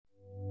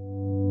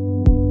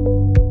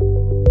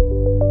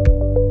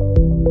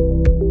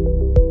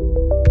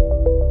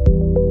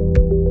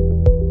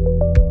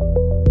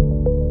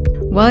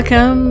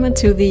Welcome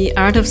to the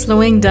Art of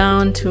Slowing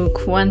Down to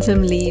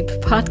Quantum Leap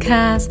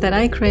podcast that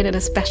I created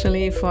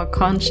especially for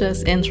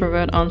conscious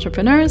introvert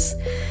entrepreneurs.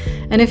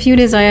 And if you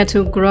desire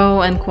to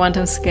grow and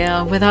quantum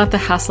scale without the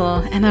hustle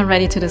and are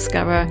ready to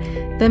discover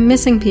the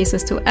missing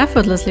pieces to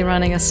effortlessly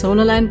running a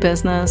soul-aligned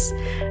business,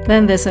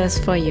 then this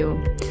is for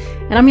you.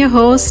 And I'm your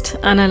host,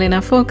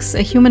 Annalena Fuchs,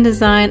 a human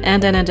design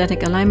and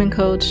energetic alignment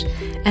coach.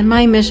 And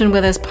my mission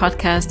with this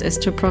podcast is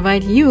to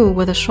provide you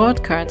with a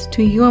shortcut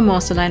to your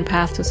most aligned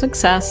path to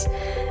success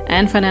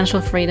and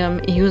financial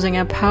freedom using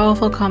a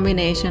powerful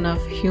combination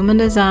of human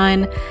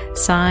design,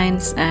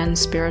 science, and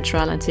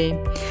spirituality.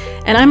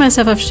 And I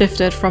myself have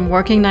shifted from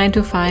working 9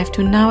 to 5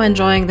 to now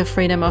enjoying the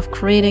freedom of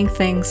creating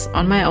things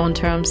on my own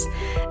terms.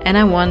 And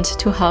I want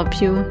to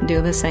help you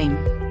do the same.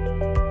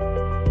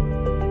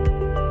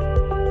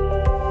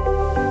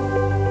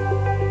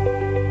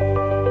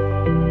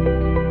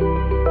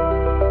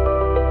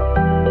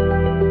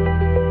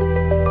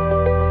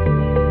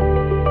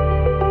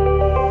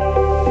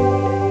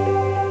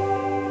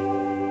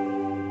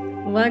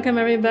 Welcome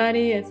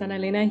everybody, it's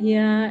Annalena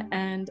here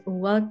and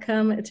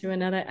welcome to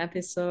another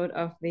episode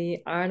of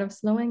the Art of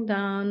Slowing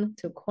Down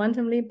to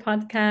Quantum Leap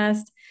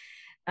podcast.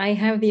 I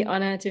have the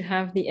honor to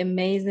have the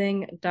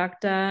amazing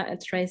Dr.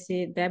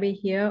 Tracy Debi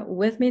here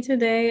with me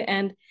today,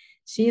 and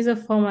she's a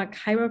former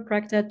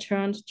chiropractor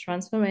turned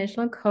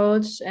transformational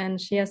coach, and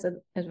she has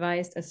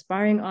advised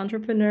aspiring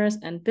entrepreneurs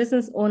and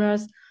business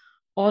owners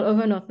all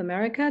over North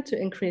America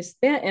to increase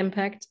their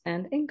impact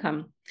and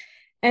income.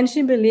 And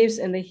she believes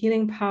in the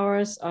healing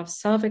powers of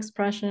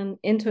self-expression,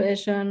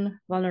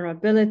 intuition,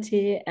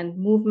 vulnerability, and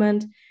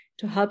movement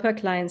to help her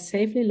clients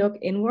safely look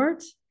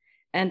inward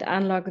and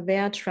unlock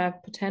their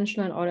trapped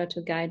potential in order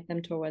to guide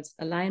them towards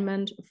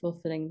alignment,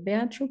 fulfilling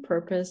their true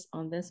purpose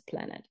on this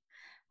planet.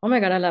 Oh my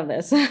God, I love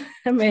this.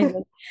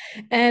 Amazing.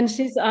 And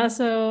she's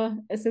also,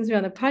 since we're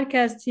on the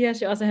podcast here,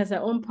 she also has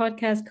her own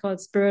podcast called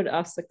Spirit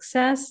of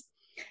Success,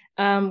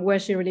 where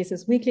she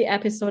releases weekly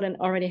episode and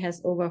already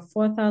has over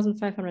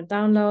 4,500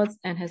 downloads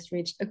and has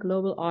reached a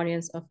global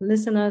audience of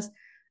listeners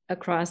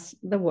across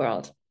the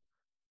world.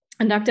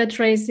 And Dr.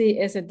 Tracy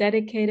is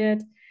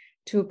dedicated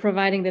to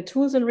providing the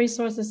tools and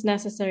resources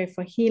necessary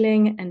for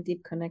healing and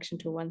deep connection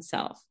to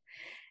oneself.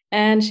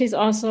 And she's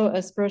also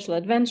a spiritual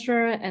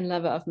adventurer and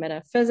lover of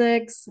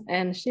metaphysics,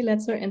 and she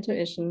lets her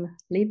intuition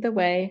lead the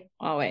way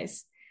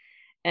always.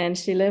 And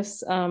she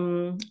lives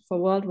for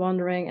world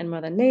wandering and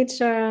Mother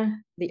Nature.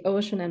 The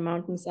ocean and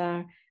mountains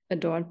are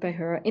adored by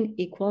her in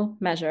equal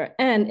measure.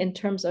 And in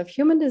terms of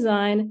human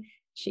design,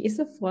 she is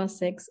a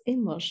 4/6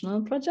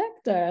 emotional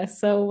projector.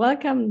 So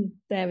welcome,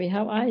 Debi.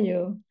 How are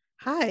you?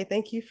 Hi,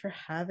 thank you for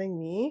having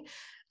me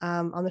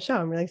on the show.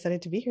 I'm really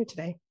excited to be here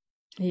today.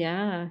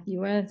 Yeah,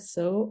 you are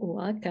so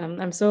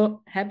welcome. I'm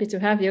so happy to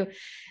have you.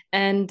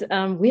 And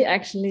we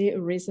actually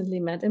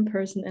recently met in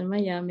person in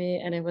Miami,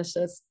 and it was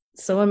just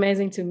so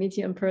amazing to meet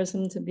you in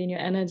person, to be in your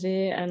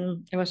energy,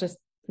 and it was just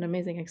an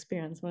amazing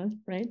experience,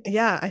 right?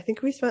 Yeah, I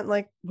think we spent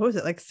like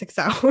 6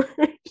 hours?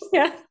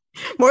 Yeah,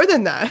 more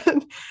than that.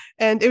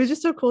 And it was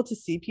just so cool to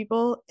see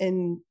people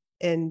in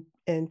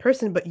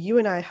person. But you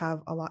and I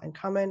have a lot in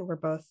common. We're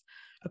both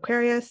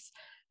Aquarius.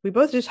 We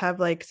both just have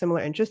like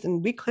similar interests,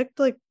 and we clicked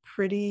like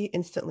pretty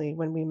instantly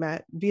when we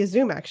met via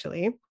Zoom,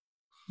 actually.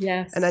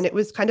 Yes. And then it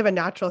was kind of a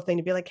natural thing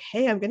to be like,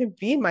 hey, I'm going to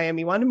be in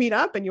Miami. Want to meet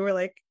up? And you were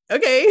like,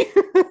 okay.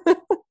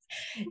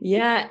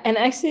 Yeah. And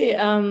actually,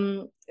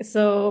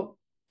 so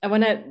I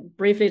want to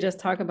briefly just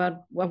talk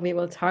about what we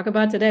will talk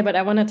about today, but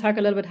I want to talk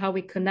a little bit how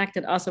we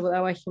connected also with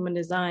our human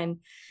design.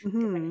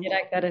 Mm-hmm. I feel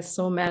like that is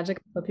so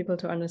magical for people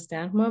to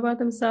understand more about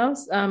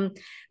themselves.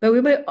 But we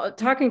were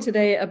talking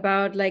today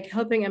about like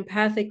helping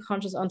empathic,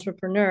 conscious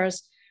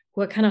entrepreneurs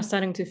who are kind of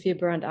starting to feel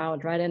burned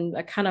out, right? And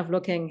are kind of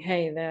looking,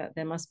 hey,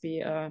 there must be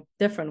a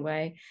different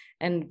way,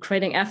 and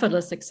creating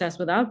effortless success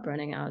without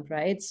burning out,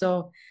 right?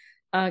 So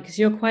because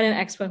you're quite an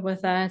expert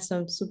with that. So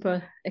I'm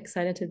super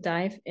excited to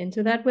dive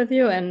into that with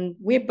you. And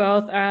we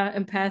both are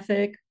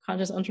empathic,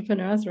 conscious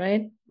entrepreneurs,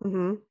 right?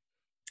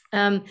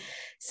 Mm-hmm.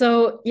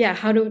 So yeah,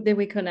 how did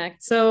we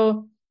connect?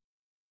 So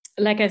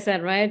like I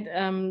said, right,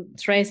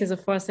 Trace is a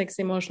 4/6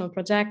 emotional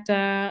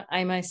projector.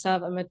 I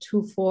myself am a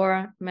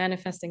 2/4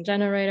 manifesting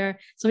generator.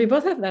 So we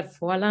both have that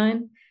 4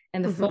 line,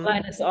 and the 4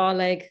 line is all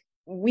like,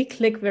 we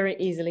click very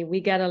easily.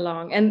 We get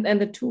along. And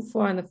the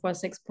 2/4 and the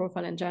 4/6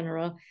 profile in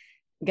general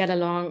get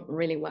along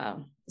really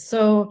well.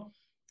 So,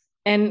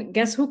 and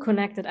guess who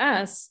connected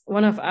us?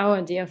 One of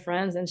our dear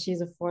friends, and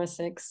she's a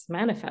 4/6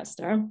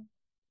 manifester.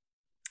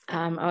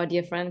 Our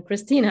dear friend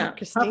Christina.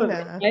 Probably,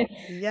 right?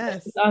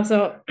 Yes. She's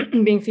also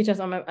being featured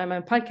on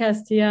my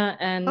podcast here.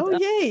 And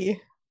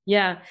yay.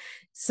 Yeah.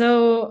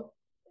 So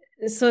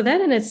that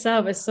in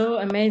itself is so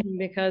amazing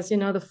because,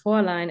 the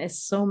 4 line is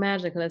so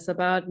magical. It's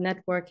about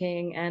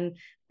networking and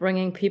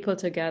bringing people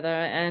together.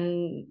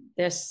 And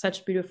there's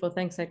such beautiful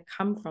things that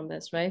come from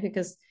this, right?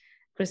 Because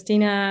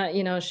Christina,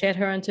 shared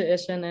her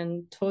intuition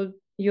and told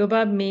you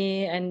about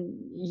me, and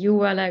you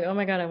were like, oh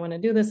my God, I want to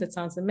do this. It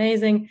sounds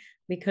amazing.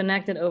 We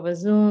connected over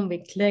Zoom.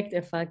 We clicked.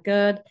 It felt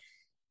good.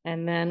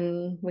 And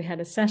then we had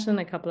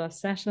a couple of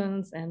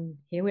sessions, and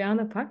here we are on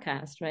the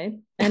podcast, right?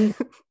 And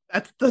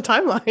That's the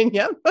timeline.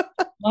 Yep.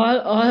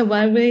 all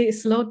while we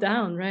slowed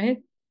down,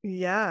 right?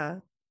 Yeah.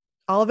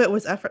 All of it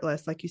was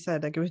effortless, like you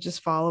said. Like it was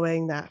just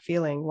following that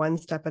feeling one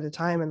step at a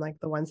time, and like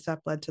the one step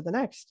led to the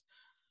next.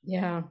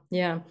 Yeah,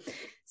 yeah.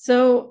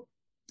 So,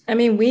 I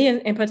mean, we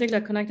in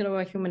particular connected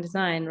over human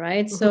design,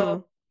 right? So,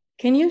 Hmm.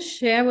 can you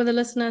share with the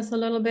listeners a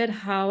little bit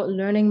how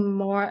learning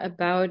more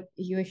about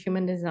your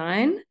human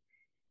design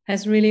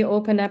has really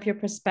opened up your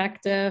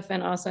perspective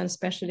and also, and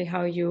especially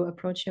how you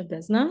approach your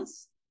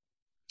business?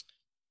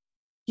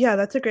 Yeah,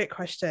 that's a great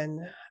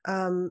question.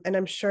 And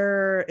I'm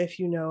sure if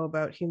you know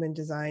about human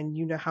design,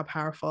 you know how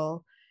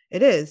powerful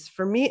it is.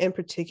 For me in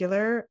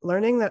particular,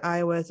 learning that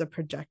I was a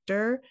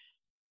projector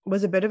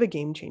was a bit of a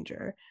game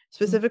changer,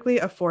 specifically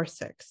a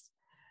 4-6.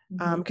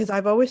 Mm-hmm. Because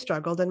I've always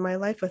struggled in my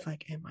life with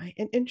like, am I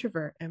an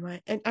introvert? Am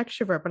I an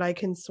extrovert? But I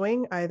can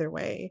swing either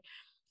way.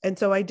 And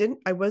so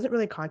I wasn't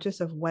really conscious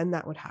of when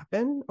that would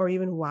happen or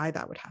even why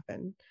that would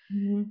happen.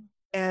 Mm-hmm.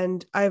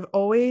 And I've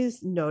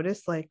always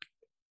noticed like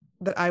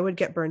that I would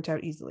get burnt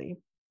out easily.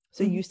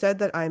 So Mm-hmm. you said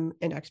that I'm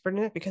an expert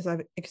in it because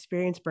I've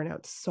experienced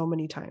burnout so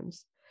many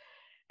times.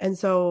 And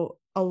so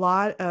a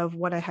lot of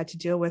what I had to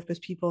deal with was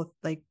people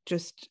like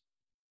just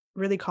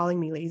really calling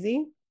me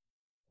lazy,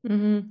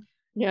 Mm-hmm.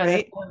 Yeah,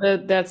 right?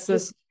 that's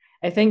just,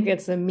 I think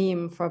it's a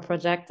meme for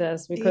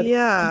projectors because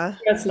Yeah.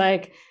 it's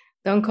like,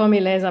 don't call me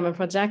lazy, I'm a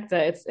projector.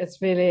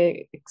 It's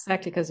really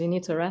exactly because you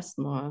need to rest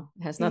more.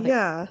 It has nothing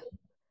Yeah.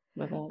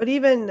 with that. But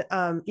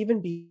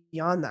even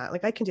beyond that,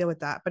 like I can deal with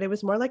that, but it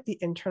was more like the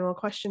internal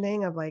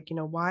questioning of like,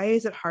 why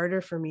is it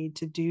harder for me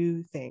to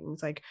do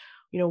things? Like,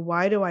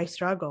 why do I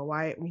struggle?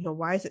 Why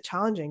is it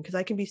challenging? Because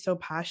I can be so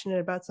passionate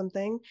about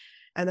something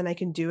and then I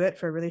can do it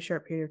for a really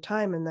short period of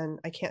time and then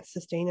I can't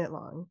sustain it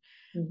long.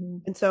 Mm-hmm.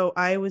 And so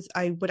I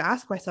would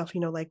ask myself,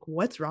 like,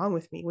 what's wrong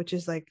with me? Which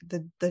is like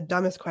the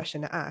dumbest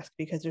question to ask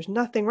because there's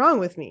nothing wrong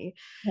with me.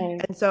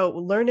 Right. And so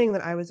learning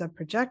that I was a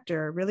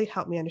projector really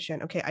helped me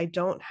understand, okay, I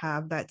don't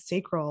have that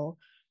sacral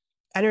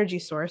energy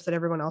source that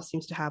everyone else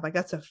seems to have. Like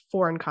that's a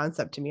foreign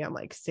concept to me. I'm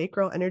like,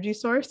 sacral energy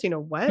source,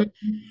 what?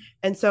 Mm-hmm.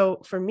 And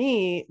so for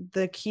me,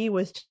 the key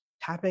was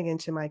tapping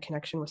into my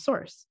connection with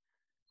source.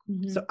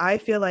 So Mm-hmm. I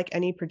feel like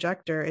any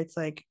projector, it's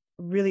like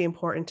really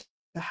important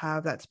to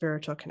have that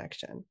spiritual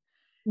connection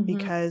Mm-hmm.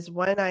 because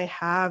when I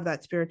have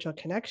that spiritual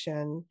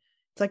connection,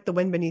 it's like the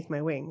wind beneath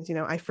my wings.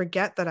 I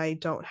forget that I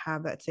don't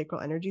have that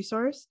sacral energy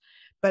source,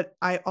 but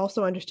I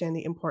also understand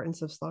the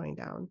importance of slowing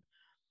down.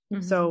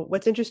 Mm-hmm. So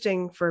what's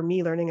interesting for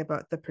me learning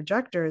about the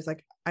projector is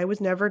like I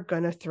was never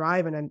going to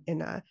thrive in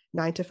a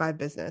 9 to 5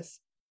 business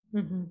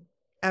Mm-hmm.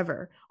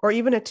 ever, or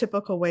even a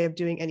typical way of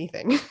doing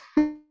anything.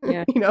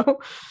 Yeah. you know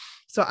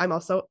so I'm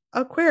also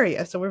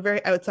Aquarius, so we're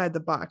very outside the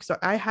box. So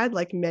I had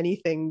like many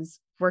things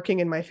working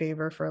in my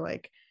favor for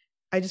like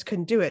I just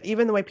couldn't do it.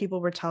 Even the way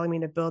people were telling me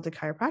to build a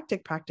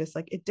chiropractic practice,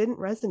 like it didn't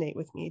resonate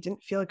with me. It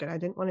didn't feel good. I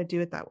didn't want to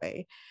do it that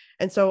way.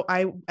 And so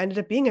I ended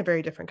up being a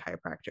very different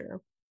chiropractor.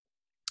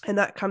 And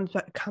that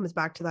comes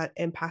back to that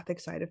empathic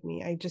side of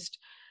me.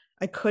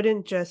 I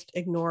couldn't just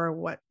ignore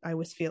what I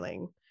was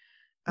feeling.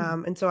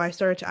 Mm-hmm. And so I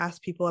started to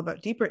ask people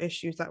about deeper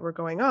issues that were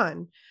going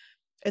on.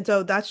 And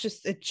so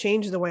it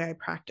changed the way I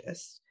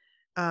practiced,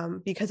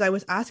 because I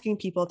was asking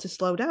people to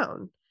slow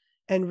down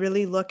and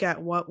really look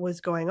at what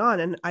was going on.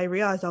 And I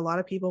realized a lot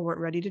of people weren't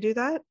ready to do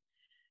that and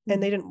Mm-hmm.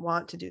 they didn't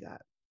want to do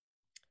that.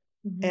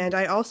 Mm-hmm. And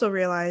I also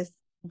realized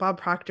Bob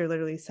Proctor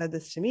literally said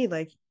this to me,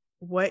 like,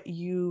 what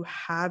you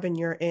have in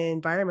your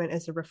environment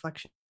is a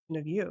reflection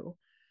of you.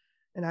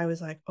 And I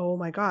was like, oh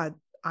my God,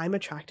 I'm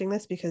attracting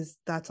this because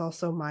that's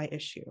also my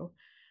issue.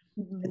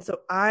 Mm-hmm. And so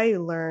I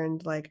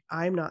learned like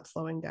I'm not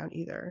slowing down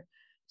either.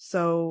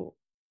 So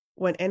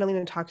when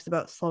Annalena talks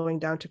about slowing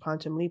down to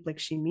quantum leap, like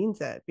she means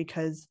it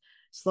because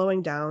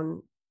slowing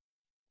down,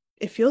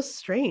 it feels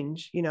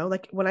strange,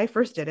 like when I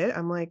first did it,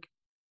 I'm like,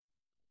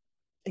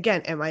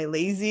 again, am I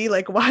lazy?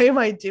 Like, why am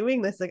I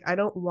doing this? Like, I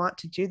don't want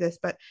to do this.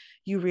 But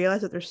you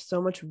realize that there's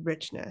so much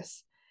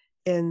richness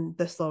in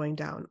the slowing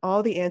down.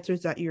 All the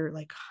answers that you're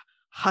like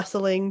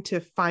hustling to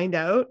find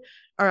out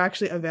are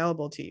actually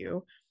available to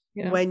you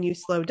Yeah. when you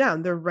slow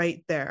down. They're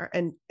right there.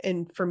 And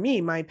for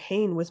me, my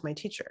pain was my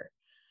teacher.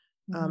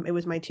 Mm-hmm. It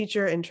was my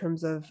teacher in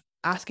terms of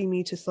asking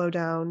me to slow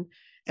down,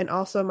 and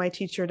also my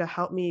teacher to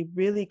help me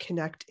really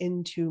connect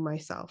into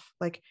myself.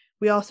 Like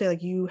we all say,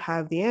 like you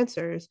have the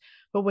answers,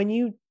 but when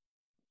you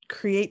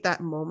create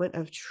that moment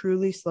of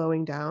truly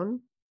slowing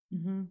down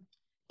Mm-hmm.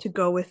 to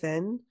go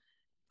within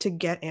to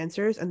get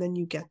answers, and then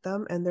you get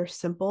them and they're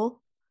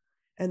simple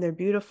and they're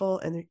beautiful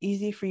and they're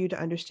easy for you to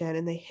understand,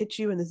 and they hit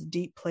you in this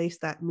deep place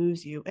that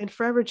moves you and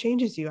forever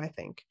changes you. I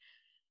think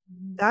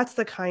that's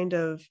the kind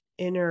of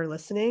inner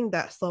listening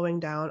that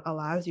slowing down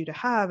allows you to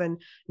have, and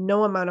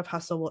no amount of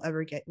hustle will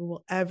ever get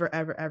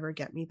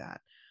me that.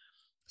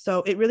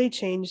 So it really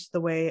changed the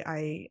way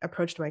I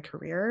approached my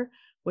career,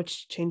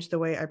 which changed the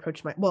way I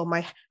approached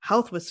my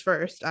health was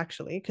first,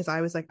 actually, because I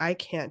was like, I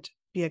can't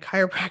be a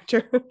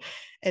chiropractor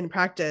and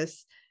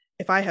practice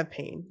if I have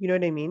pain, you know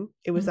what I mean?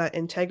 It was that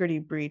integrity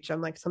breach.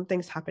 I'm like,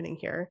 something's happening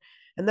here.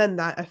 And then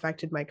that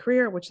affected my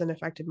career, which then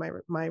affected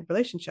my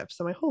relationships.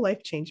 So my whole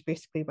life changed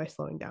basically by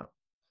slowing down.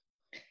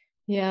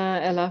 Yeah,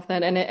 I love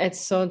that. And it's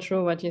so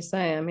true what you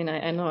say. I mean,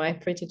 I know I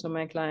preach it to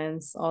my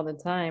clients all the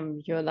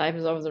time. Your life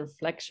is always a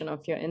reflection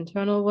of your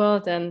internal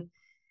world. And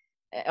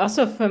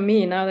also for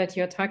me, now that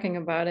you're talking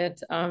about it,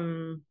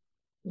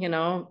 you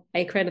know,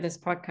 I created this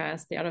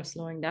podcast, The Art of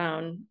Slowing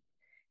Down.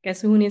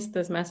 Guess who needs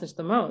this message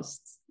the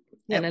most?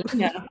 Yep. And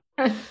Alina.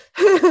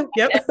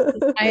 Yep.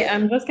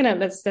 I'm just gonna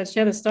let's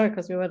share the story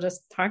because we were just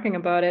talking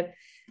about it.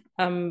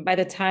 By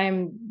the time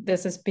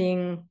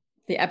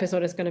the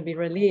episode is going to be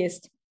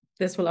released,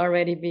 this will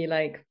already be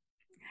like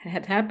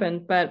had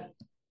happened. But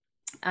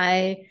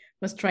I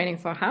was training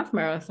for a half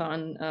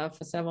marathon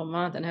for several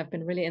months and have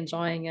been really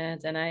enjoying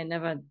it. And I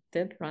never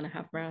did run a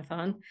half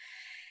marathon.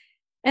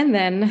 And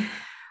then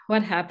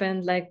what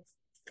happened? Like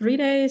 2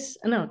 days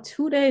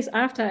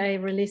after I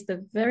released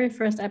the very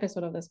first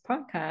episode of this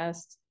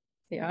podcast,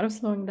 The Art of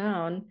Slowing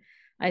Down,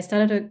 I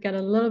started to get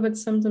a little bit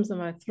symptoms in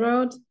my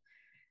throat.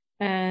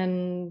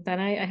 And then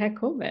I had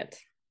COVID.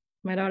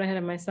 My daughter had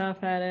it, myself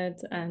had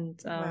it. And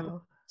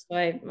Wow. so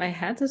I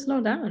had to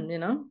slow down, you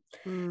know?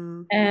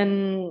 Mm.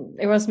 And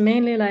it was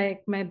mainly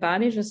like my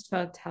body just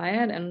felt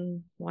tired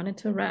and wanted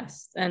to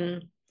rest.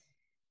 And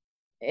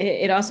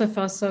it also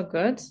felt so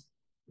good,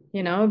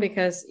 you know,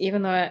 because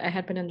even though I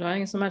had been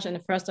enjoying it so much, and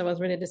at first I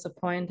was really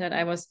disappointed.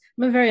 I'm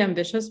a very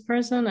ambitious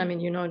person. I mean,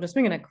 you know, just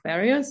being an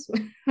Aquarius,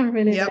 I'm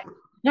really Yep. like,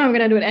 no, I'm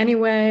gonna do it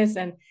anyways.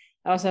 And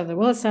I also have the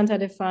will center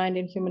defined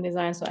in human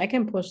design, so I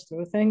can push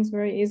through things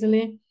very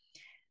easily.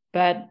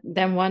 But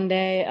then one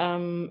day,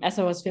 as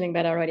I was feeling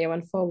better already, I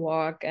went for a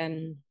walk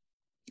and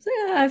so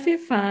yeah, I feel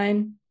fine.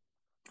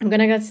 I'm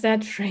gonna get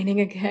start training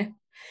again.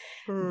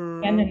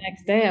 And the Mm.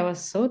 next day I was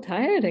so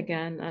tired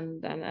again.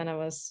 And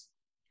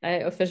I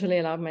officially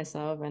allowed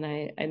myself and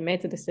I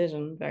made the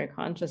decision very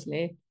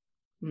consciously.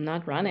 I'm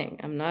not running.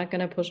 I'm not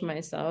gonna push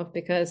myself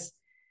because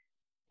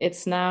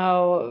it's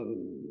now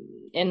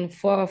in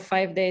 4 or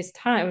 5 days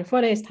time. In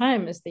 4 days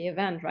time is the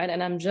event, right?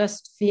 And I'm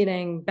just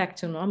feeling back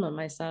to normal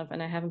myself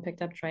and I haven't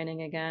picked up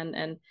training again.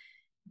 And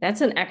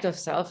that's an act of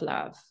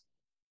self-love,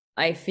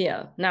 I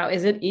feel. Now,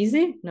 is it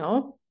easy?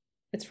 No,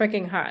 it's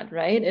freaking hard,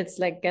 right? It's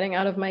like getting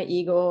out of my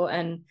ego.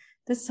 And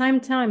the same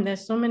time,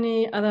 there's so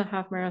many other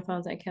half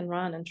marathons I can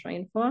run and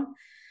train for.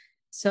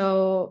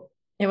 So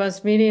it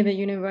was really the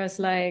universe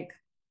like,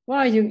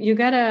 wow, you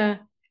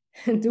gotta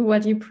do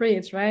what you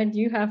preach, right?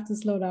 You have to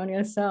slow down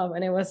yourself.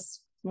 And it was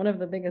one of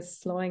the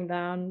biggest slowing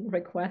down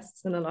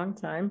requests in a long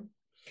time.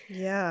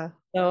 Yeah.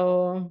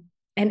 So,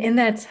 and in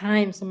that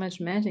time, so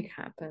much magic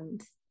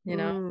happened, you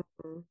know?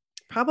 Mm.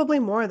 Probably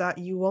more that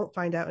you won't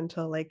find out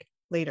until like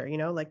later, you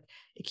know, like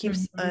it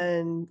keeps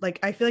Mhm. like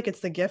I feel like it's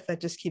the gift that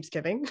just keeps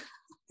giving. If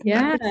that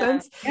Yeah, makes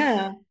sense.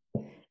 yeah.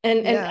 And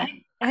Yeah.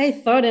 I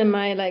thought in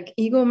my like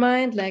ego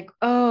mind, like,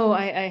 oh,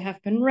 I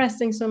have been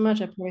resting so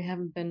much, I probably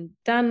haven't been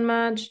done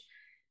much.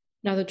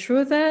 Now the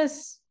truth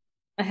is,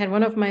 I had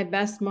one of my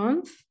best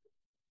months,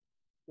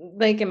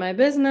 like in my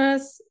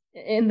business,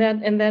 in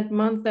that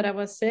month that I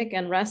was sick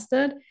and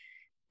rested.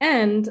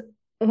 And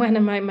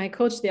when my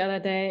coach the other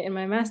day in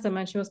my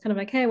mastermind, she was kind of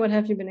like, hey, what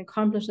have you been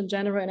accomplished in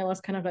January? And I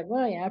was kind of like,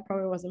 well, yeah,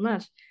 probably wasn't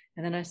much.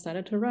 And then I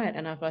started to write,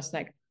 and I was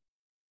like,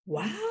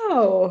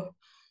 wow.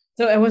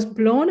 So I was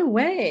blown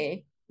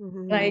away.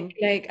 Mm-hmm.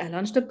 Like I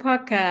launched a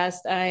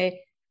podcast.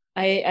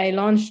 I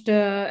launched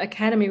a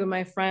academy with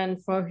my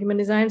friend for human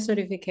design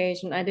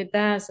certification. I did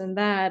this and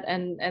that,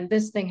 and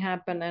this thing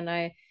happened. And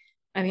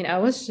I mean, I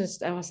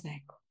was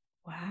like,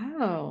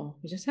 wow,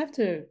 we just have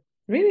to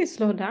really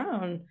slow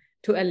down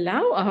to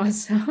allow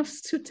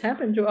ourselves to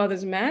tap into all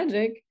this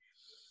magic.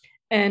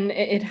 And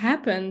it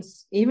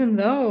happens even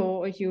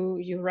though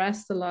you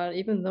rest a lot,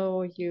 even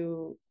though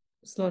you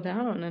slow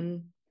down,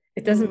 and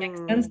it doesn't make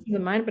sense Mm. to the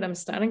mind, but I'm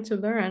starting to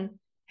learn,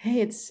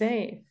 hey, it's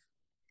safe.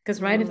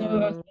 Because right is all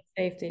about Mm.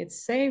 safety. It's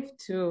safe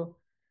to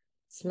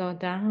slow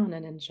down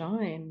and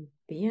enjoy and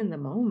be in the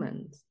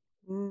moment.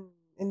 Mm.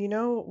 And you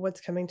know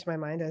what's coming to my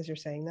mind as you're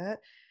saying that?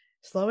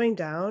 Slowing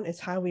down is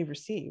how we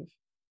receive,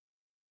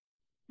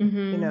 you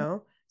Mm-hmm.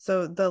 know?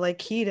 So the like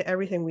key to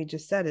everything we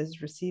just said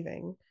is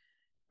receiving,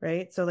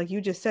 right? So like you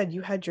just said,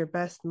 you had your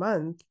best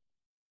month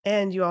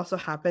and you also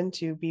happened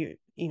to be,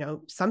 you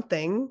know,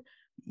 something,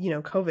 you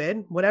know,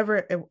 COVID,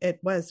 whatever it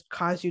was,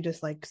 caused you to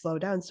like slow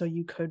down so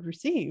you could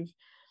receive.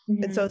 And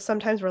Mm-hmm. so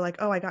sometimes we're like,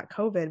 oh, I got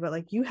COVID, but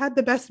like you had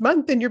the best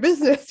month in your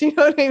business. You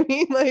know what I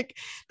mean? Like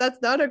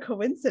that's not a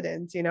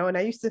coincidence, you know? And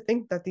I used to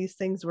think that these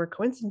things were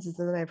coincidences.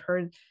 And then I've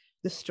heard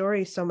the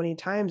story so many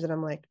times and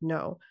I'm like,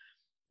 no,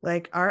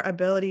 like our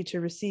ability to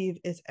receive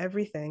is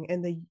everything.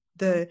 And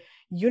the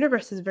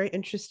universe is a very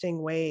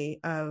interesting way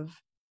of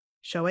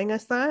showing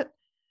us that.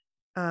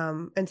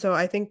 And so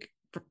I think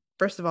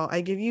first of all, I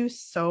give you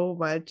so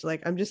much,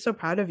 like I'm just so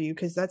proud of you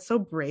because that's so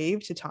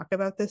brave to talk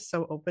about this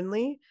so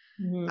openly.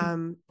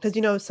 Mm-hmm. Because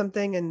you know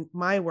something in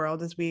my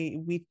world is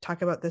we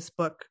talk about this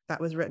book that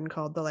was written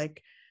called the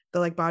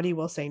like body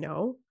will say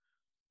no.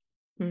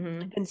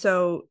 Mm-hmm. And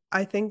so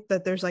I think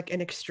that there's like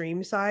an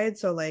extreme side.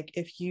 So like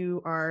if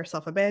you are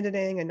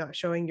self-abandoning and not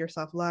showing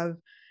yourself love,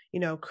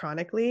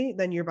 chronically,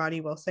 then your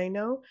body will say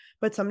no.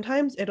 But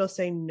sometimes it'll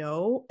say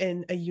no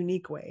in a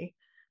unique way,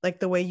 like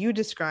the way you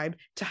described,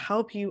 to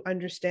help you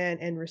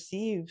understand and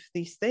receive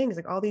these things.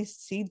 Like all these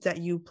seeds that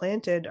you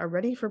planted are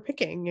ready for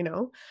picking.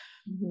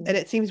 Mm-hmm. And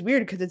it seems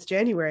weird because it's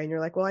January and you're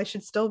like, well, I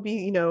should still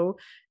be,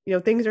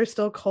 things are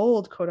still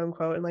cold, quote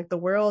unquote, and like the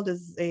world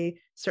is a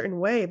certain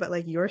way, but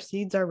like your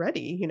seeds are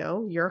ready,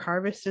 your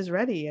harvest is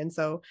ready. And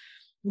so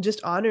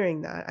just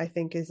honoring that, I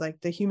think, is like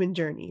the human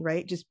journey,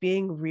 right? Just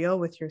being real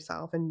with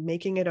yourself and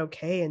making it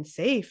okay and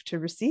safe to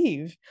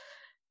receive.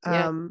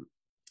 Yeah.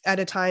 At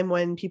a time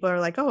when people are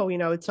like, oh,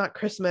 it's not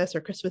Christmas, or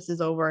Christmas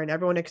is over, and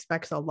everyone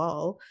expects a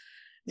lull.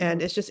 Mm-hmm.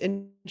 And it's just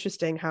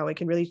interesting how it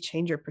can really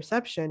change your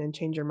perception and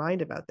change your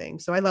mind about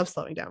things. So I love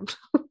slowing down.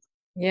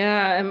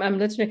 Yeah, I'm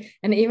literally,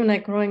 and even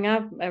like growing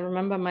up, I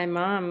remember my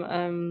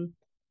mom,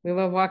 we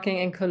were walking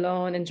in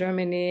Cologne in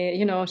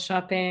Germany,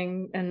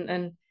 shopping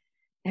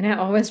and I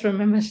always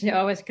remember she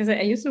always, because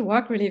I used to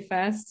walk really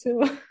fast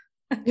too.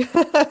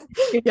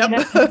 Yep.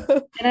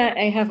 And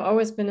I have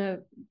always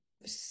been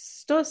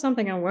still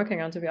something I'm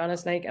working on, to be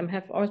honest. Like I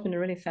have always been a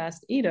really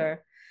fast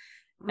eater.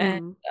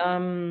 And Mm.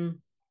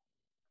 um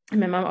and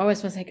my mom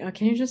always was like, oh,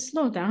 can you just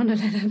slow down a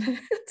little bit?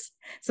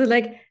 So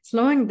like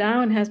slowing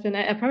down has been,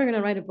 I'm probably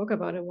gonna write a book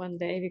about it one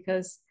day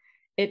because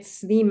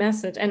it's the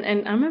message.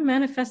 And I'm a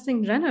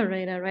manifesting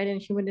generator, right? In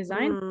human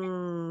design.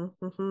 Mm.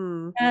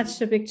 Mm-hmm.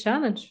 That's a big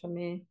challenge for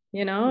me,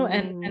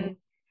 Mm.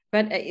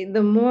 but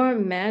the more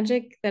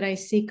magic that I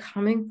see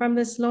coming from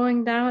the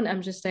slowing down,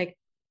 I'm just like,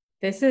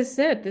 this is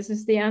it. This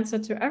is the answer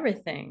to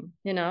everything.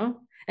 And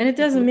it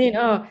doesn't Mm-hmm. mean,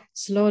 oh,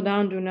 slow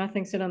down, do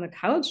nothing, sit on the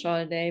couch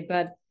all day,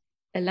 but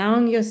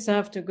allowing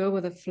yourself to go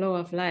with the flow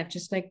of life,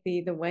 just like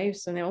the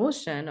waves in the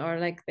ocean or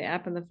like the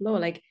ebb and the flow.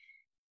 Like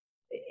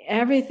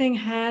everything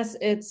has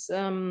its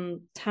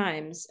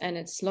times and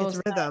it It's slows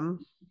down.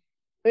 rhythm.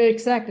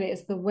 Exactly.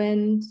 It's the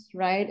wind,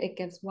 right? It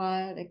gets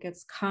wild, it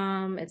gets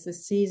calm, it's the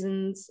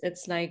seasons,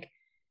 it's like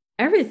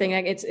everything.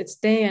 Like it's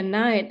day and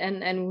night.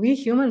 And we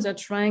humans are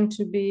trying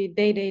to be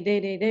day, day, day,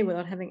 day, day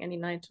without having any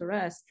night to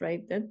rest,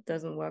 right? That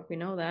doesn't work. We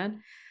know that.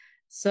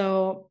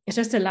 So it's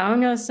just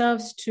allowing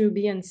ourselves to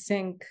be in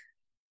sync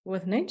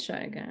with nature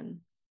again,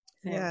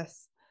 I think.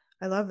 Yes.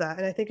 I love that.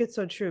 And I think it's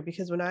so true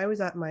because when I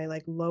was at my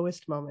like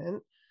lowest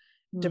moment,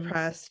 Mm.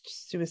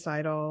 depressed,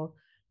 suicidal,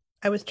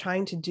 I was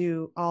trying to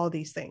do all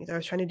these things. I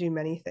was trying to do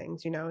many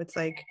things. It's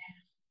like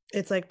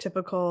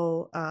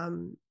typical I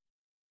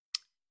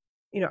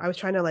was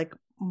trying to like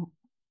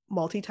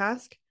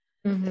multitask,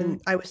 Mm-hmm.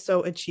 and I was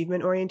so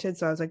achievement oriented,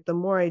 so I was like, the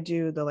more I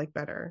do, the like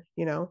better.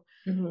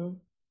 Mm-hmm.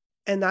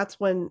 And that's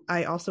when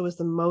I also was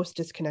the most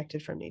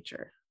disconnected from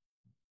nature.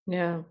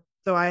 Yeah.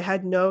 So I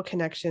had no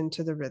connection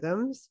to the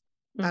rhythms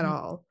at Mm-hmm.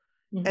 all.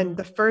 And Mm-hmm.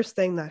 the first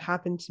thing that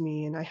happened to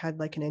me, and I had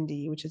like an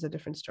ND, which is a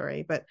different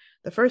story, but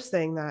the first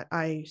thing that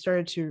I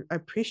started to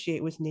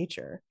appreciate was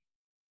nature.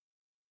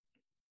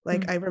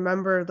 Like I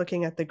remember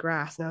looking at the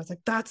grass and I was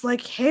like, that's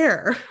like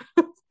hair.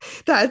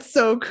 That's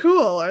so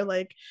cool. Or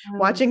like Mm-hmm.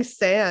 watching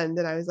sand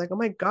and I was like, oh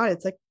my God,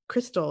 it's like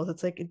crystals.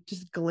 It's like it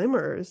just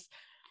glimmers.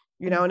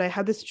 And I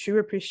had this true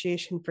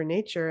appreciation for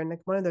nature. And like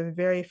one of the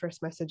very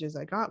first messages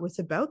I got was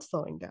about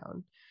slowing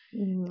down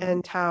Mm-hmm.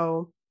 and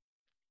how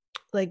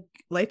like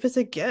life is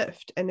a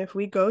gift. And if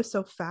we go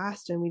so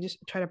fast and we just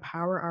try to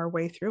power our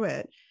way through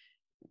it,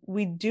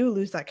 we do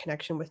lose that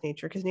connection with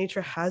nature because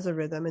nature has a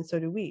rhythm and so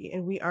do we.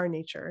 And we are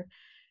nature.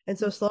 And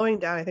so slowing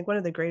down, I think one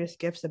of the greatest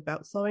gifts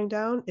about slowing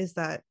down is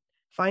that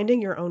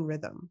finding your own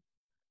rhythm.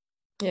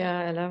 Yeah,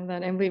 I love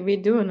that. And we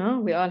do, no?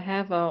 We all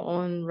have our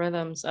own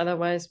rhythms.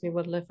 Otherwise, we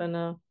would live in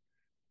a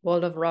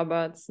world of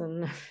robots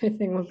and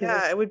everything would be the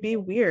Yeah, it would be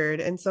weird.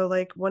 And so,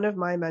 like, one of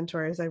my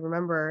mentors, I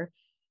remember,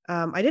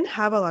 I didn't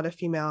have a lot of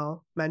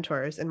female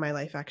mentors in my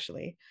life,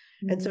 actually.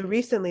 And so same.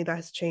 recently that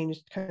has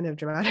changed kind of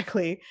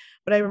dramatically.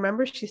 But I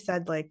remember she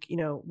said, like,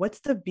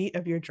 what's the beat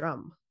of your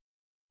drum?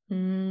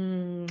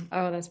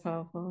 Oh, that's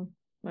powerful.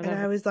 I And love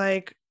I was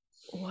like,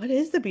 what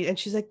is the beat? And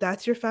she's like,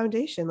 that's your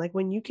foundation. Like,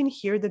 when you can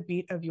hear the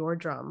beat of your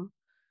drum,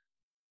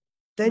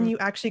 then that. you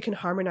actually can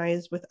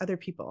harmonize with other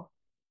people,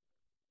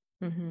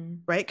 Mm-hmm.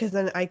 right? Because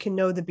then I can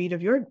know the beat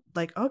of your,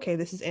 like, okay,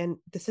 this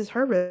is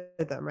her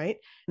rhythm, right?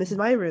 And this is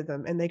my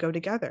rhythm, and they go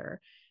together.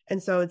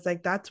 And so it's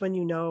like that's when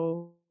you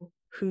know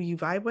who you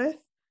vibe with,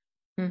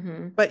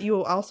 Mm-hmm. but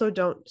you also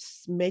don't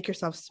make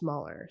yourself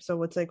smaller.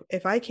 So it's like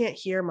if I can't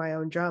hear my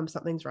own drum,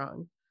 something's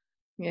wrong.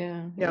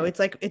 Yeah, yeah. It's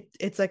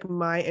like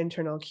my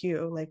internal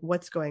cue, like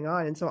what's going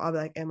on. And so I'll be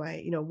like, am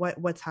I,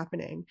 what's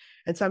happening?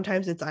 And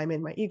sometimes it's I'm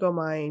in my ego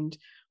mind,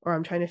 or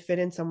I'm trying to fit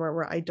in somewhere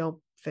where I don't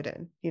fit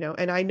in.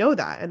 And I know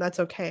that, and that's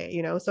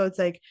okay. So it's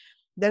like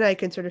then I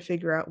can sort of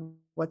figure out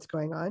what's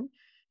going on.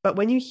 But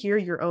when you hear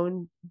your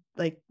own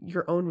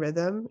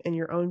rhythm and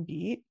your own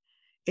beat,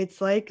 it's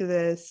like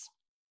this,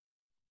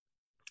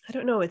 I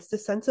don't know, it's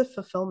this sense of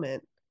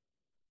fulfillment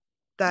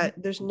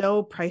that there's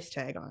no price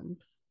tag on.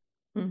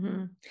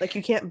 Mm-hmm. Like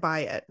you can't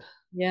buy it.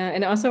 Yeah,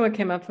 and also what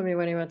came up for me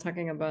when you were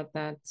talking about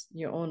that,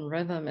 your own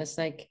rhythm is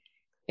like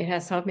it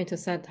has helped me to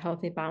set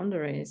healthy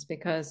boundaries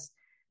because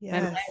my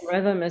mind Yes.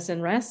 rhythm is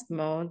in rest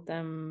mode.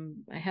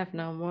 I have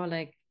now more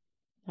like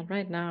not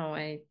right now.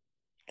 I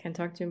can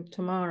talk to you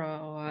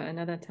tomorrow or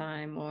another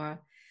time, or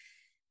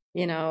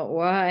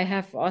or I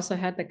have also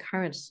had the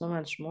courage so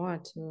much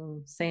more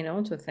to say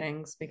no to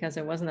things because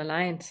it wasn't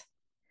aligned.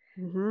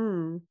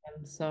 Mm-hmm.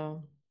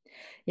 So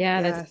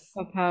yeah, that's Yes.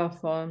 so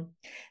powerful.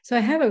 So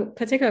I have a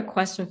particular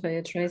question for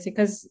you, Tracy,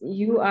 because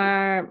you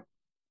are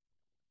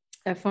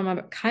a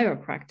former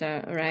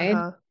chiropractor, right?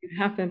 Uh-huh. You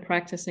have been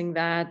practicing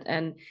that,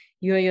 and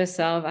you're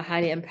yourself a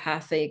highly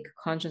empathic,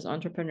 conscious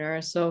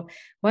entrepreneur. So,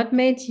 what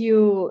made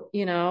you,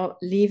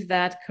 leave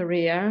that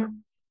career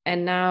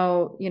and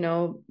now,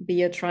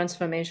 be a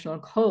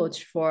transformational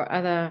coach for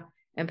other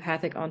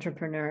empathic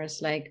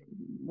entrepreneurs? Like,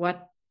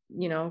 what,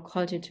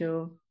 called you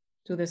to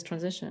do this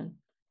transition?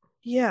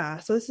 Yeah.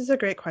 So this is a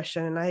great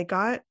question. And I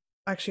got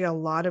actually a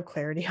lot of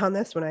clarity on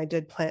this when I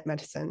did plant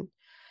medicine.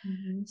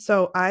 Mm-hmm.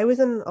 So I was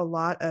in a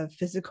lot of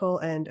physical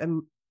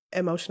and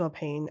emotional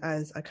pain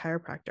as a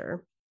chiropractor.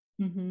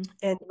 Mm-hmm.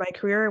 And my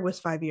career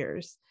was 5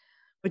 years,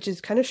 which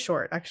is kind of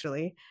short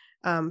actually,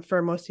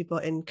 for most people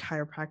in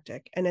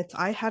chiropractic. And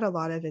I had a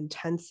lot of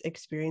intense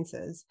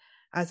experiences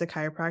as a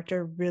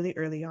chiropractor really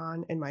early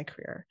on in my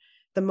career.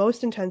 The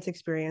most intense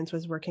experience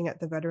was working at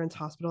the Veterans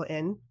Hospital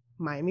in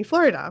Miami,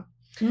 Florida.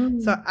 So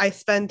Mm-hmm. I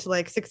spent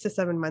like 6 to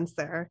 7 months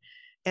there,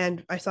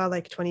 and I saw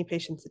like 20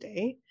 patients a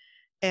day.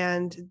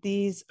 And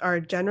these are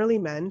generally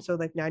men. So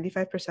like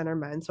 95% are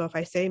men. So if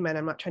I say men,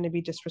 I'm not trying to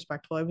be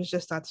disrespectful. It was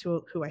just that's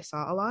who I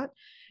saw a lot.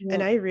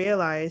 And Yeah. I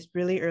realized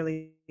really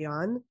early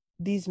on,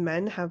 these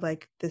men have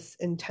like this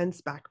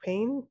intense back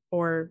pain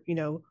or,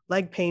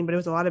 leg pain, but it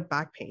was a lot of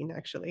back pain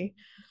actually.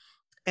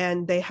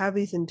 And they have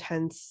these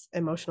intense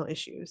emotional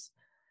issues.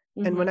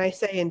 And Mm-hmm. when I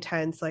say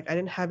intense, like I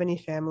didn't have any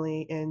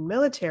family in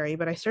military,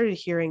 but I started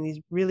hearing these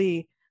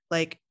really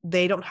like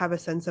they don't have a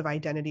sense of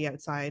identity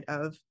outside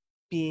of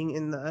being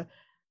in the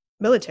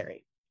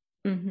military.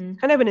 Mm-hmm.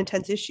 Kind of an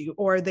intense issue,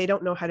 or they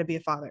don't know how to be a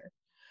father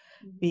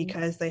Mm-hmm.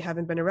 because they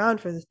haven't been around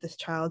for this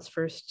child's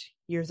first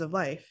years of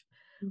life,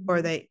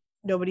 or Mm-hmm.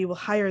 nobody will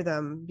hire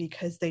them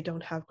because they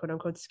don't have quote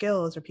unquote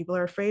skills, or people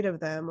are afraid of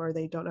them, or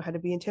they don't know how to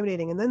be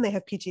intimidating, and then they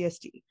have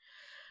PTSD.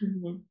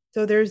 Mm-hmm.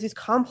 So there's this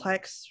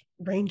complex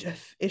range of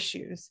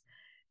issues,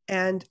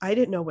 and I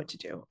didn't know what to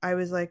do. I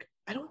was like,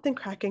 I don't think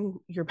cracking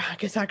your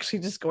back is actually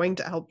just going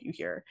to help you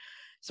here.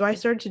 So I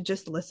started to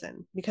just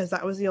listen because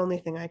that was the only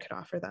thing I could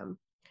offer them.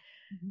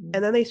 And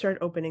Mm-hmm. then they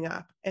started opening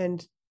up,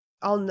 and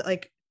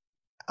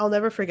I'll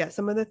never forget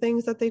some of the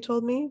things that they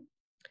told me.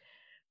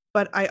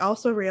 But I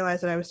also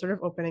realized that I was sort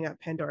of opening up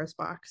Pandora's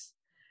box.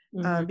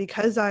 Mm-hmm.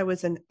 Because I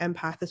was an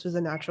empath, this was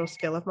a natural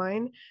skill of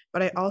mine,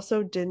 but I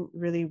also didn't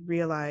really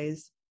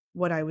realize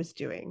what I was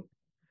doing.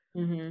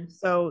 Mm-hmm.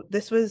 So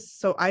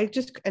I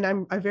just, and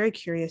I'm a very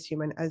curious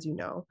human, as you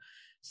know.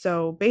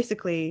 So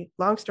basically,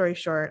 long story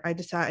short,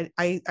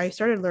 I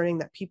started learning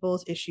that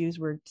people's issues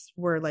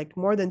were like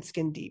more than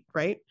skin deep,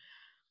 right?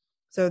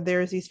 So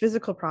there's these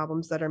physical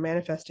problems that are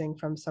manifesting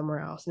from somewhere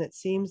else, and it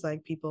seems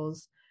like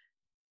people's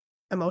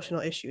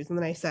emotional issues. And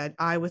then I said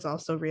I was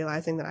also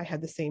realizing that I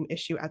had the same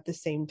issue at the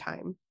same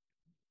time.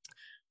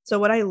 So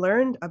what I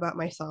learned about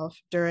myself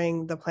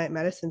during the plant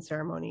medicine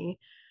ceremony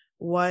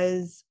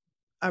was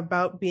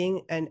about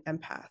being an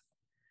empath.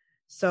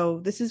 So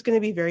this is going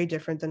to be very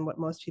different than what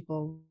most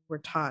people were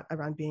taught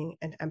around being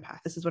an empath.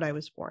 This is what I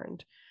was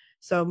warned.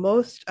 So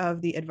most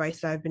of the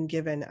advice that I've been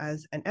given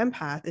as an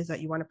empath is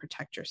that you want to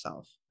protect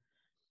yourself.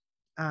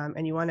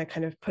 And you want to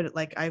kind of put it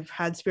like I've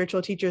had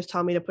spiritual teachers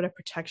tell me to put a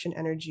protection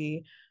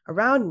energy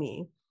around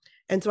me.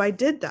 And so I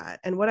did that.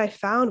 And what I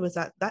found was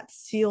that that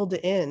sealed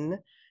in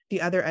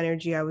the other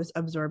energy I was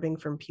absorbing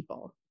from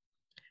people.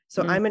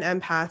 So Mm-hmm. I'm an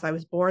empath. I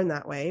was born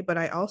that way, but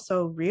I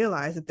also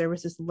realized that there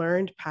was this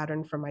learned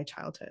pattern from my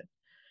childhood.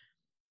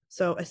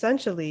 So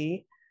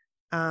essentially,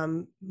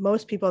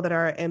 most people that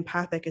are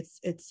empathic,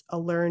 it's a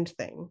learned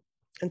thing,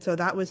 and so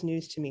that was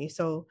news to me.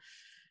 So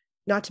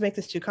not to make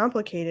this too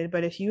complicated,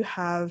 but if you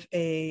have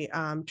a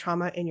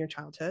trauma in your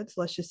childhood, so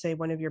let's just say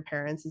one of your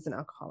parents is an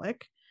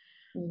alcoholic,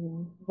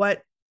 Mm-hmm.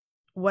 what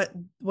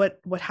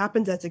what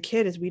happens as a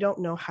kid is we don't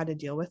know how to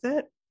deal with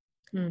it,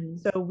 Mm-hmm.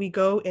 so we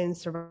go in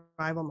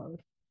survival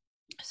mode.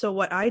 So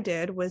what I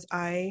did was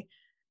I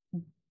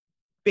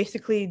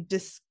basically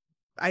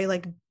I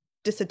like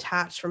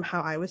disattached from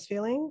how I was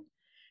feeling,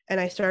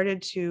 and I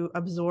started to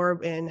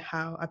absorb in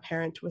how a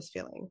parent was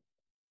feeling.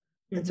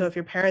 And so Mm-hmm. if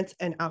your parent's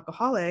an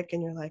alcoholic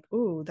and you're like,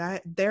 ooh,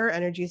 that their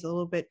energy is a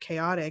little bit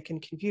chaotic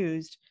and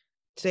confused,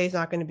 today's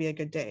not going to be a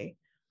good day.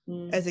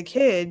 As a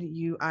kid,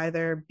 you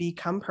either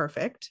become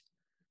perfect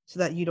so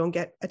that you don't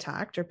get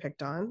attacked or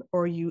picked on,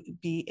 or you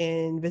be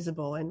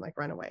invisible and like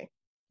run away.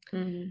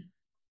 Mm-hmm.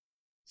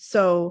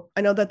 So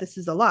I know that this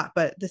is a lot,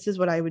 but this is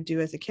what I would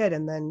do as a kid.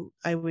 And then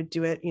I would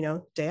do it,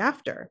 day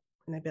after.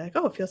 And I'd be like,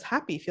 oh, it feels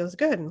happy, feels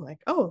good. And like,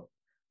 oh,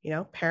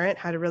 parent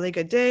had a really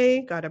good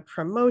day, got a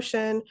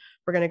promotion.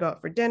 We're going to go out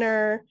for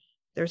dinner.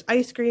 There's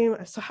ice cream.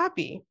 I'm so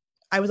happy.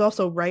 I was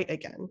also right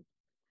again.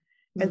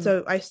 And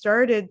so I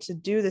started to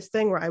do this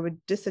thing where I would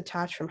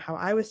disattach from how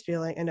I was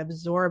feeling and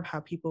absorb how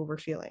people were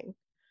feeling.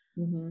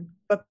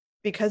 But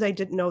because I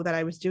didn't know that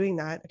I was doing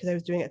that, because I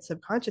was doing it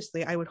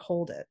subconsciously, I would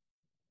hold it.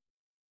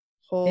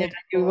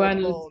 You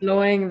weren't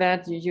flowing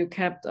that you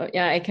kept.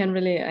 Yeah, I can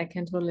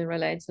totally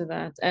relate to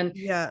that. And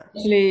yeah,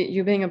 actually,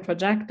 you being a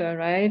projector,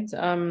 right?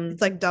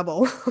 It's like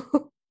double.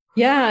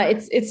 Yeah,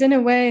 it's in a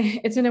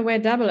way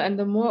double. And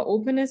the more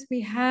openness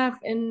we have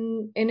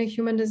in a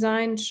human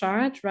design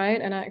chart,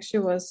 right? And I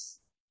actually was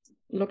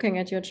looking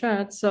at your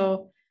chart.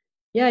 So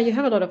yeah, you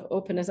have a lot of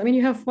openness. I mean,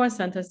 you have 4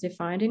 centers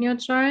defined in your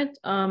chart.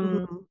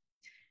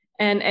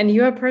 And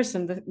you're a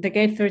person, the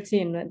gate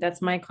 13, that's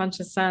my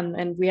conscious sun.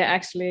 And we are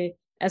actually,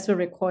 as we're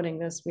recording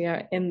this, we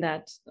are in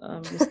that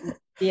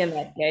be in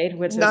that gate,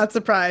 which Not is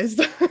surprised.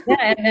 yeah,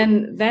 and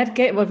then that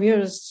gate, what you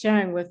were just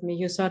sharing with me,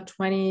 you saw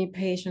 20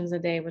 patients a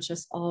day, which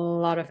is a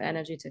lot of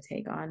energy to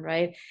take on,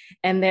 right?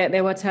 And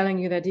they were telling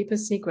you their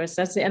deepest secrets.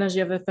 That's the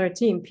energy of the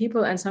 13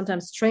 people, and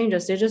sometimes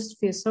strangers. They just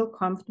feel so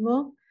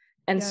comfortable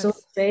and so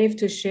safe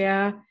to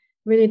share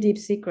really deep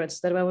secrets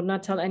that I would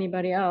not tell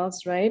anybody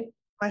else, right?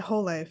 My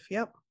whole life.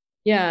 Yep.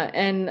 Yeah.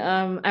 And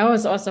I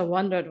always also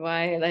wondered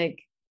why,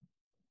 like,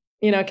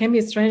 it can be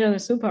a stranger in a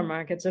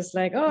supermarket, just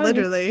like, oh,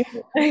 literally.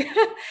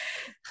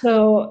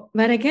 So,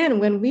 but again,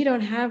 when we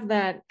don't have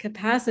that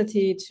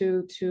capacity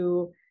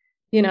to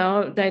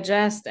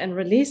digest and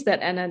release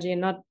that energy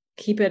and not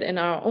keep it in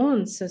our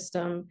own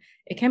system,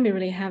 it can be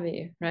really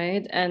heavy,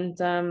 right? And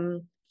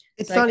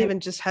it's not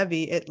even just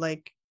heavy.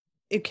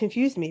 It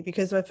confused me,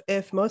 because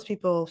if most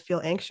people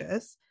feel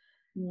anxious,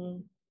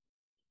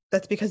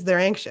 that's because they're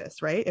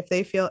anxious, right? If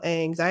they feel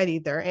anxiety,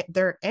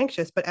 they're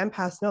anxious. But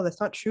empaths know that's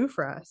not true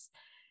for us.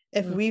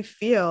 If we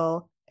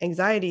feel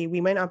anxiety, we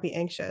might not be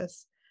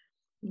anxious.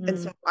 And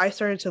so I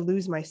started to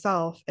lose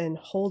myself in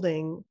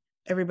holding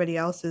everybody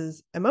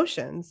else's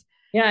emotions.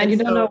 Yeah, and you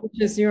don't know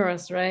which is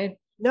yours, right?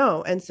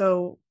 No. And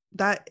so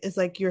that is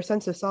like your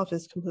sense of self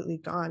is completely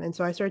gone. And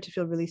so I started to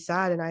feel really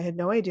sad, and I had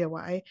no idea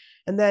why.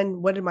 And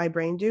then what did my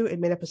brain do?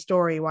 It made up a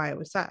story why I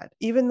was sad,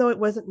 even though it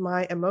wasn't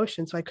my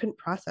emotion. So I couldn't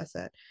process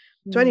it.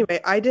 So anyway,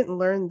 I didn't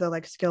learn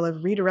the skill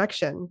of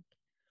redirection.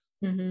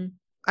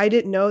 I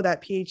didn't know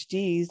that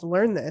PhDs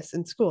learn this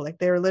in school. Like,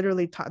 they were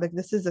literally taught, like,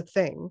 this is a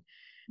thing.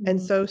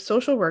 And so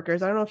social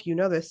workers, I don't know if you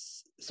know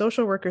this,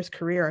 social workers'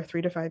 career are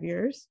 3 to 5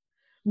 years.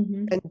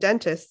 And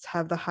dentists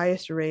have the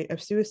highest rate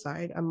of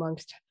suicide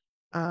amongst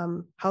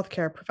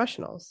healthcare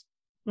professionals.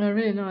 Oh,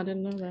 really? No, I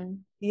didn't know that.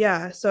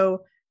 Yeah.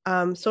 So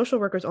social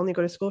workers only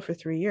go to school for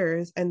 3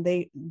 years, and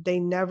they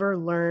never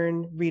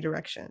learn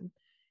redirection.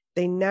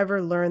 They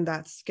never learn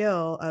that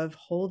skill of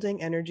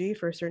holding energy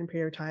for a certain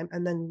period of time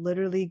and then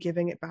literally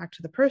giving it back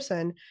to the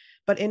person,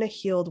 but in a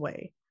healed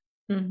way.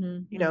 So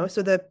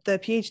the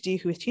PhD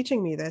who is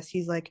teaching me this,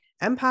 he's like,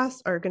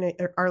 empaths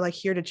are like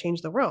here to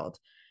change the world,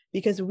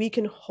 because we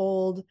can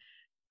hold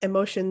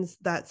emotions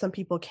that some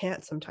people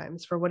can't.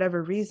 Sometimes, for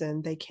whatever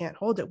reason, they can't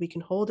hold it. We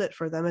can hold it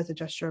for them as a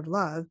gesture of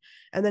love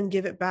and then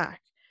give it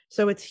back.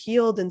 So it's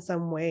healed in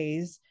some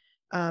ways,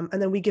 and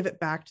then we give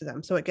it back to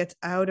them, so it gets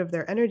out of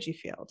their energy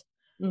field.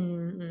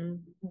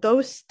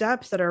 Those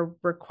steps that are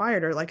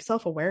required are like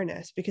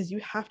self-awareness, because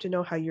you have to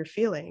know how you're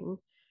feeling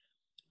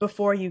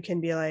before you can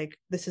be like,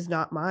 this is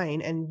not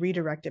mine, and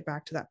redirect it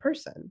back to that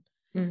person.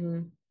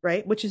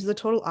 Right? Which is the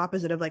total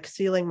opposite of like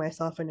sealing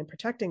myself in and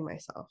protecting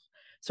myself.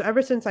 So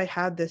ever since I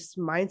had this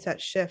mindset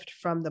shift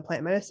from the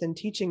plant medicine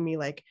teaching me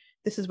like,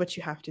 this is what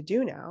you have to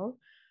do now,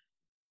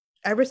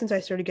 ever since I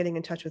started getting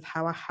in touch with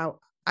how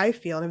I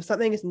feel, and if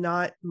something is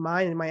not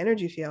mine in my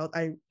energy field,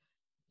 I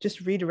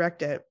just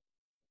redirect it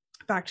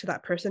back to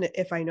that person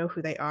if I know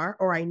who they are,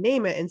 or I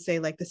name it and say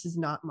like, this is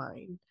not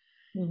mine.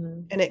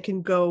 And it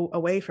can go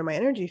away from my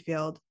energy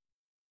field.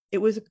 It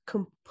was a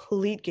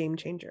complete game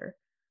changer.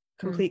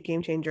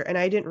 And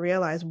I didn't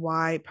realize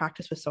why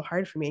practice was so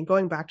hard for me. And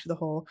going back to the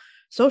whole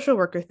social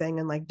worker thing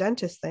and like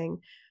dentist thing,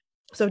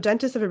 so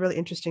dentists have a really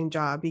interesting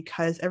job,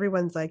 because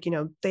everyone's like,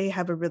 they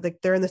have a really,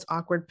 they're in this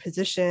awkward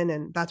position,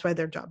 and that's why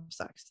their job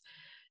sucks.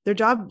 Their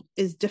job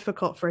is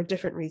difficult for a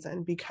different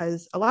reason,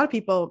 because a lot of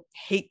people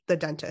hate the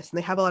dentist and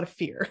they have a lot of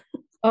fear.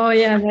 Oh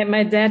yeah,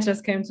 my dad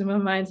just came to my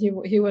mind.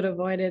 He would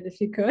avoid it if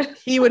he could.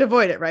 He would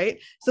avoid it, right?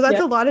 So that's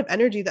a lot of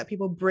energy that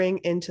people bring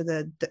into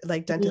the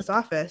dentist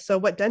office. So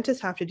what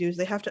dentists have to do is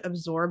they have to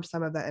absorb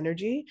some of that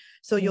energy.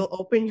 So you'll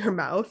open your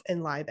mouth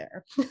and lie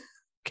there.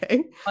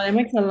 Okay. Well, it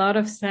makes a lot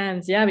of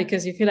sense. Yeah,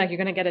 because you feel like you're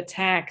gonna get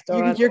attacked.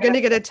 You're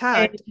gonna get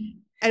attacked.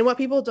 And what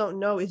people don't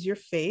know is your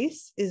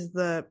face is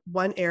the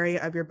one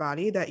area of your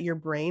body that your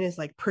brain is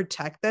like,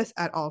 protect this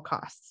at all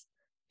costs.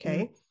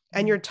 Okay.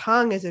 And your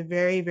tongue is a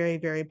very, very,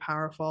 very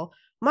powerful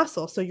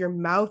muscle. So your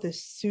mouth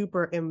is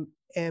super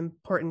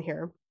important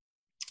here.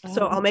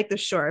 So I'll make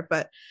this short,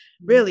 but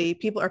really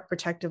people are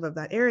protective of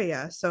that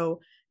area.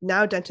 So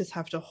now dentists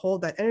have to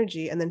hold that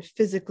energy and then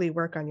physically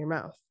work on your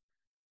mouth.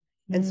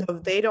 And so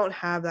if they don't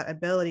have that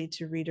ability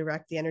to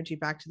redirect the energy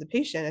back to the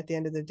patient at the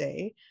end of the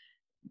day,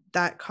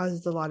 that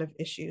causes a lot of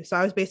issues. So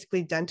I was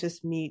basically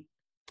dentist meet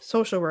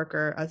social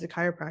worker, as a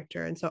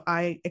chiropractor. And so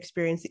I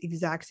experienced the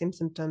exact same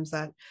symptoms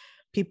that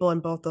people in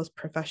both those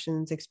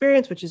professions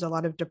experience, which is a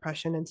lot of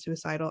depression and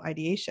suicidal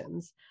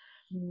ideations.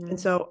 And Mm.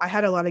 so I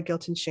had a lot of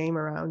guilt and shame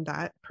around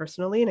that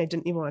personally. And I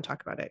didn't even want to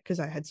talk about it because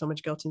I had so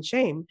much guilt and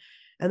shame.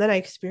 And then I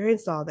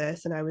experienced all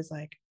this and I was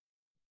like,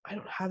 I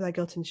don't have that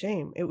guilt and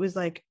shame. It was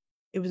like,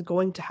 it was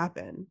going to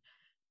happen,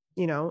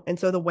 you know? And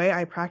so the way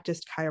I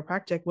practiced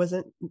chiropractic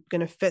wasn't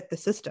going to fit the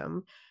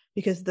system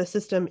because the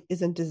system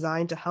isn't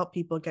designed to help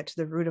people get to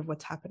the root of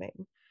what's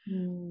happening.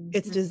 Mm.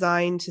 It's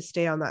designed to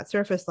stay on that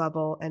surface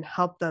level and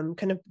help them,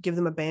 kind of give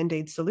them a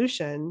band-aid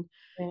solution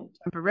Yeah.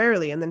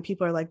 temporarily. And then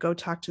people are like, go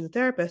talk to the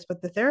therapist,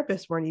 but the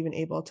therapists weren't even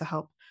able to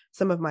help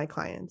some of my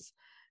clients.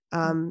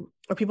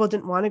 Or people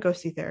didn't want to go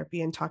see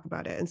therapy and talk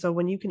about it. And so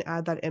when you can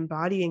add that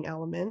embodying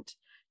element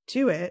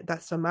to it,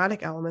 that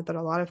somatic element that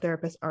a lot of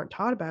therapists aren't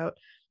taught about,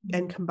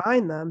 and Mm.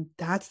 combine them,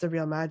 that's the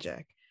real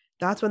magic.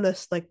 That's when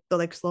this, like, the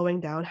like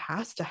slowing down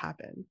has to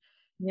happen.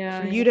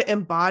 For Yeah, you to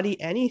embody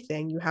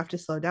anything, you have to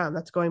slow down.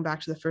 That's going back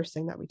to the first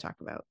thing that we talk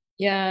about.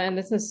 yeah, and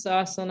this is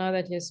also now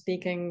that you're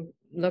speaking,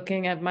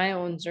 looking at my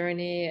own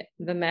journey,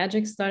 the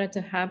magic started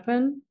to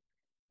happen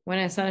when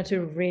I started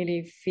to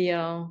really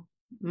feel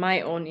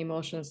my own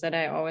emotions that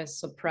I always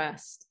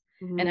suppressed.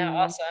 And I Mm.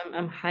 also,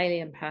 I'm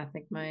highly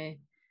empathic. My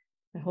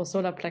whole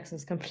solar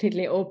plexus is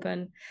completely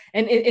open.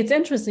 And it's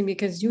interesting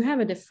because you have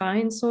a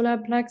defined solar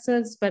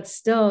plexus, but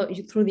still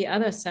you, through the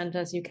other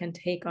centers, you can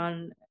take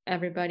on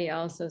everybody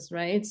else's,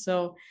 right?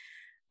 So,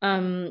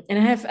 and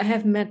I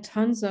have met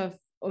tons of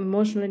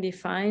emotionally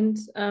defined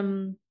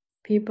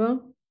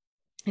people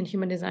in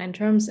human design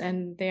terms,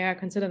 and they are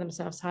consider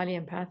themselves highly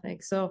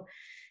empathic. So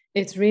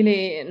it's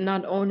really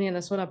not only in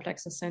the solar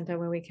plexus center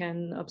where we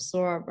can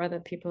absorb other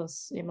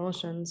people's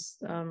emotions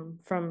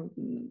from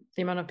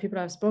the amount of people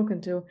I've spoken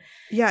to.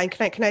 Yeah, and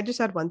can I just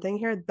add one thing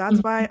here? That's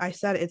why I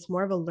said it's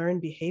more of a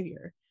learned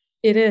behavior,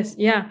 It is,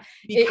 yeah.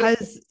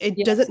 because it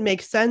Yes, doesn't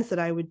make sense that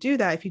I would do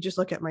that if you just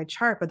look at my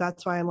chart. But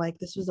that's why I'm like,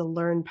 this was a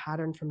learned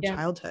pattern from yeah.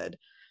 childhood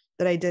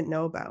that I didn't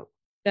know about.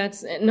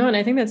 That's no, and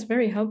I think that's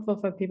very helpful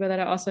for people that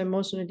are also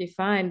emotionally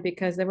defined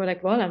because they were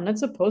like, well, I'm not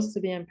supposed to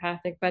be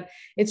empathic, but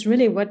it's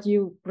really what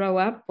you grow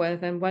up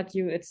with and what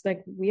you, it's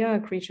like we are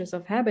creatures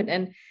of habit.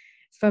 And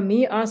for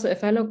me, also,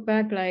 if I look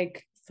back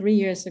like 3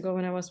 years ago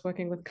when I was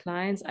working with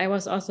clients, I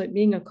was also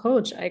being a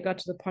coach. I got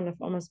to the point of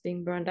almost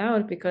being burned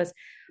out because,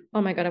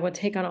 oh my God, I would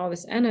take on all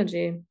this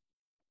energy.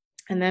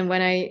 And then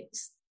when I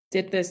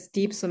did this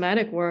deep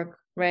somatic work,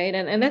 right?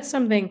 And that's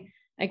something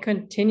I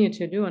continue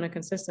to do on a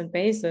consistent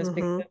basis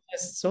because Mm-hmm.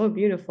 it's so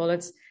beautiful.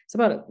 It's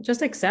about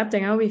just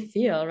accepting how we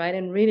feel, right?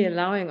 And really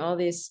allowing all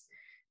these,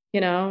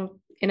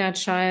 inner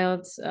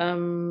child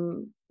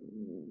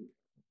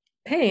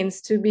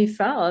pains to be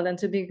felt and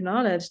to be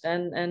acknowledged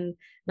and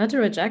not to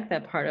reject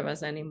that part of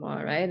us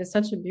anymore, right? It's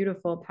such a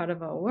beautiful part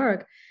of our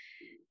work.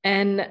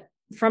 And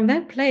from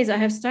that place, I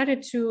have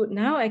started to,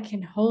 now I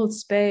can hold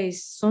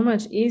space so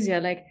much easier.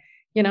 Like,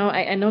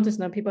 I notice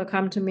now people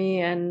come to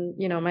me and,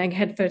 my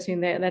head 13,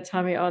 they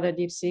tell me all their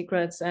deep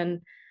secrets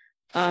um,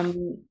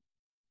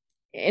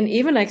 and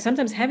even like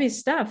sometimes heavy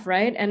stuff,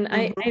 right? And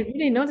I Mm-hmm.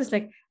 really notice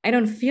like, I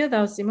don't feel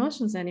those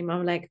emotions anymore.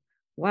 I'm like,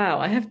 wow,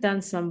 I have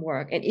done some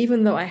work. And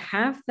even though I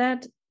have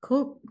that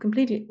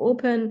completely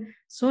open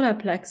solar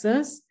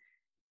plexus,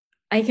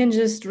 I can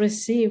just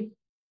receive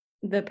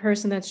the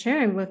person that's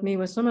sharing with me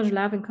with so much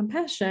love and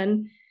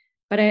compassion,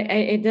 but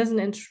it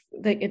doesn't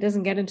like it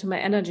doesn't get into my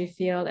energy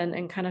field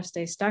and kind of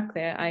stay stuck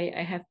there.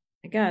 I have,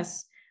 I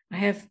guess I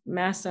have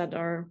mastered,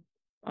 or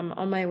I'm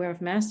on my way of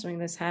mastering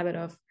this habit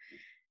of,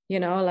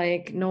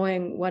 like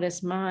knowing what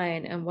is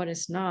mine and what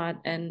is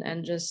not,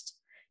 and just,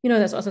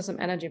 there's also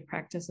some energy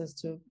practices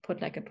to put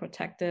like a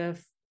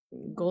protective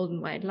golden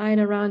white light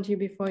around you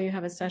before you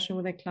have a session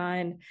with a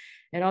client,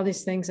 and all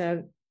these things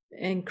are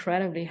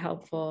incredibly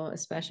helpful,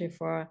 especially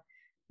for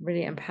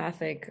really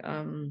empathic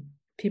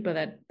people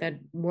that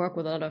work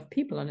with a lot of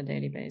people on a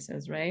daily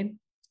basis, right?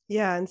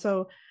 Yeah, and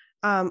so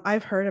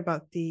I've heard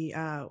about the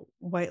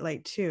white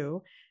light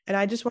too, and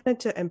I just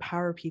wanted to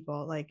empower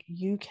people. Like,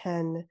 you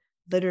can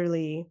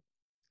literally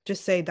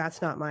just say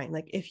that's not mine.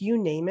 Like, if you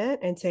name it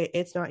and say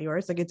it's not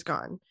yours, like, it's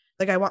gone.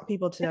 Like, I want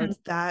people to know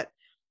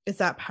it's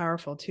that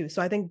powerful too.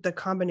 So I think the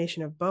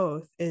combination of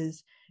both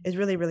is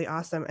really, really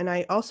awesome. And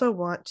I also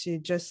want to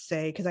just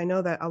say, because I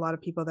know that a lot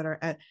of people that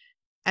are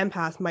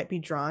empaths might be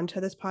drawn to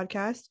this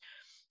podcast.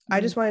 I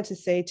Mm. just wanted to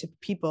say to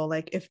people,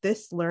 like, if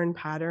this learned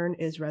pattern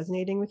is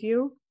resonating with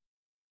you,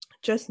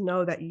 just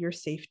know that your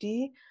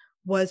safety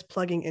was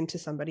plugging into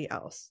somebody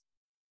else,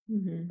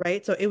 Mm-hmm.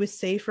 right? So it was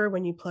safer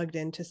when you plugged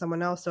into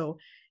someone else. So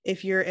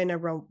if you're in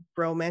a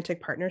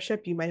romantic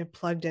partnership, you might have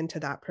plugged into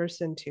that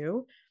person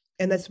too.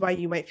 And that's why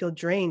you might feel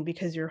drained,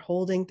 because you're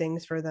holding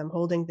things for them,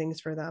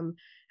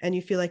 and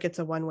you feel like it's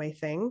a one-way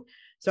thing.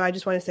 So I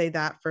just want to say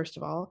that, first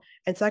of all.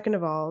 And second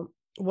of all,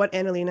 what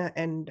Annalena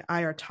and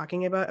I are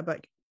talking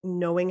about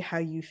knowing how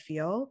you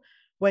feel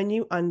when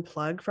you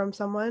unplug from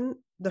someone,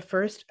 the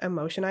first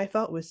emotion I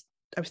felt was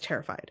I was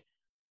terrified.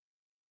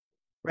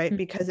 right? Mm.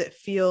 Because it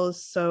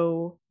feels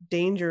so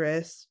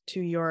dangerous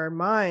to your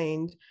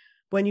mind.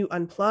 When you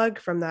unplug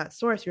from that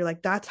source, you're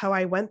like, that's how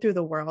I went through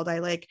the world.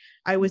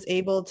 I was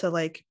able to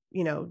like,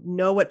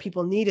 know what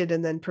people needed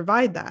and then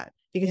provide that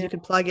because Yeah. you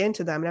could plug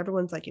into them. And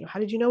everyone's like, how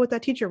did you know what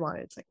that teacher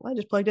wanted? It's like, well, I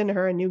just plugged into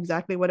her and knew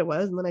exactly what it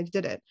was. And then I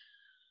did it.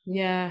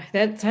 Yeah,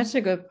 that's such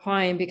a good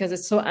point because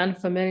it's so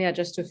unfamiliar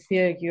just to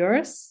feel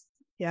yours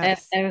and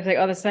Yes. everything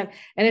all the time.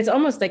 And it's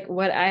almost like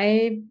what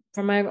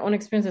from my own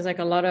experience, is like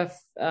a lot of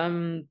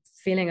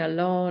feeling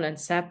alone and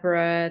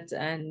separate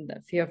and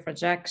fear of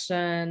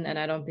rejection and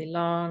I don't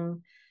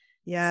belong.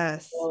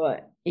 Yes. So,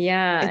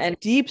 yeah, It's and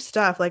deep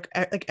stuff. Like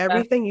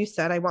everything you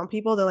said, I want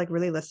people to like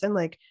really listen.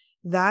 Like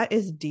that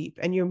is deep.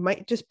 And you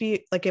might just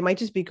be like, it might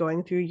just be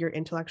going through your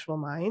intellectual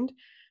mind.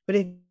 But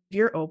if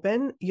you're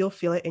open, you'll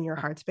feel it in your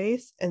heart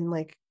space. And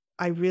like,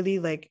 I really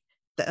like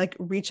that, like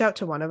reach out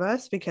to one of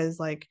us because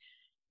like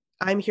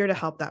I'm here to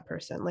help that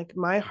person. Like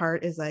my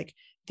heart is like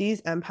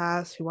these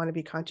empaths who want to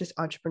be conscious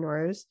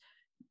entrepreneurs,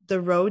 the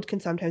road can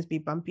sometimes be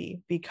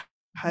bumpy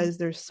because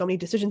there's so many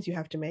decisions you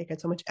have to make and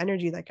so much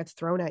energy that gets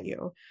thrown at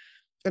you.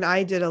 And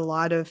I did a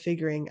lot of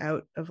figuring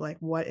out of like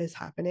what is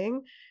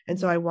happening. And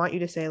so I want you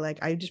to say like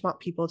I just want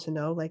people to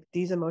know like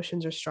these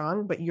emotions are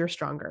strong, but you're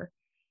stronger.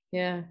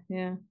 yeah,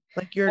 yeah.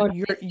 Like Oh,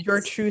 your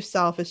it's true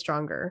self is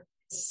stronger.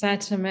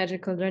 such a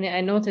magical journey.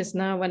 I notice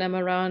now when I'm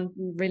around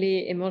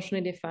really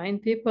emotionally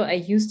defined people, I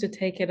used to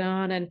take it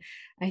on and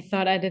I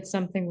thought I did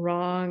something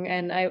wrong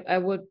and I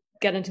would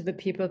get into the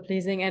people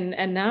pleasing.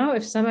 And now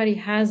if somebody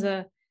has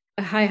a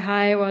high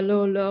high or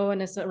low low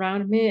and is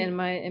around me in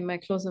my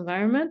close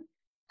environment,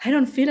 I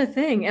don't feel a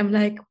thing. I'm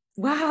like,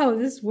 wow,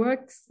 this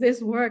works,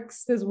 this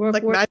works, this It's work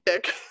like works.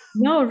 magic.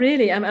 No,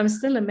 really, I'm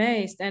still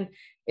amazed. And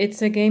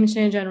it's a game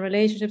changer in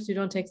relationships. You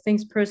don't take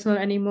things personal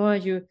anymore.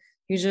 You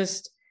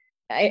just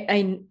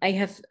I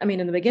have, I mean,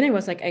 in the beginning it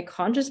was like I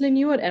consciously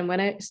knew it, and when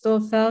I still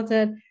felt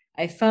it,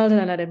 I felt it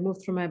and let it move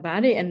through my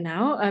body. And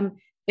now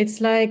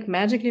it's like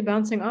magically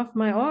bouncing off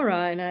my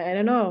aura. And I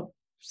don't know,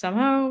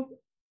 somehow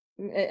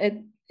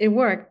it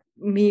worked,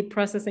 me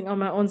processing all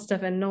my own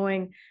stuff and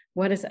knowing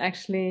what is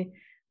actually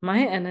my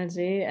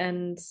energy.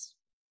 And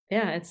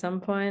yeah, at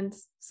some point,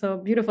 so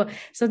beautiful.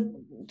 So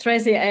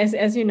Tracy,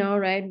 as you know,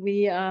 right,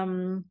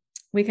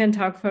 we can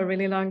talk for a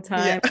really long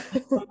Yeah. time.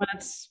 So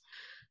much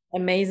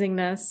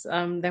amazingness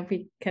that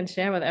we can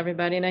share with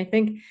everybody. And I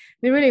think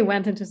we really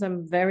went into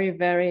some very,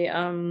 very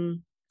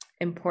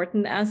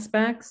important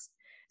aspects,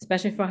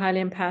 especially for highly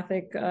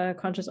empathic,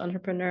 conscious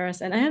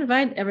entrepreneurs. And I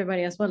invite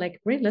everybody as well, like,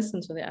 really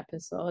listen to the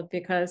episode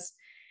because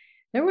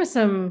there were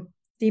some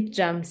deep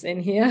jumps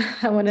in here.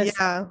 I want to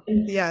Yeah.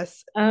 say.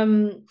 Yes.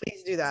 Um,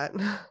 Please do that.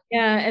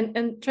 yeah,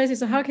 and Tracy,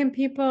 so how can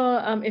people,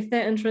 if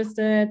they're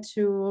interested,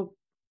 to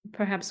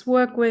perhaps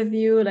work with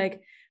you,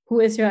 like who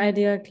is your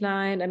ideal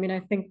client? I mean, I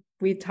think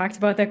we talked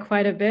about that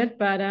quite a bit,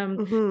 but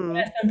what Hmm.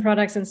 are some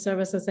products and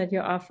services that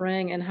you're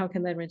offering, and how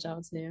can they reach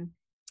out to you?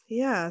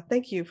 Yeah,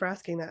 thank you for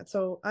asking that.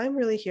 So I'm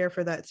really here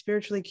for that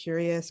spiritually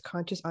curious,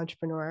 conscious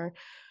entrepreneur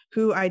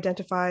who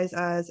identifies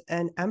as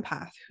an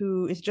empath,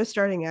 who is just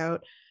starting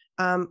out,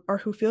 or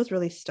who feels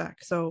really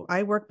stuck. So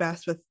I work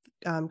best with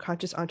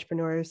conscious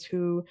entrepreneurs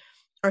who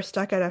are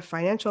stuck at a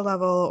financial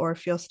level or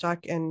feel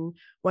stuck in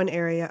one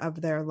area of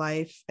their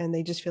life and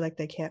they just feel like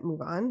they can't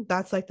move on.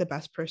 That's like the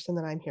best person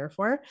that I'm here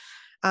for.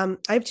 I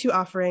have two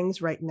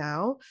offerings right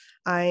now.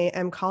 I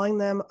am calling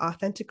them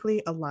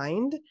authentically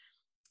aligned,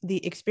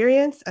 the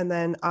experience, and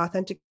then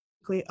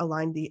authentically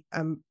align the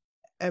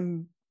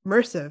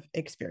immersive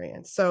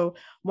experience. So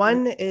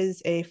one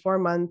is a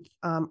 4-month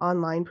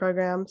online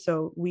program.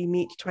 So we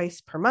meet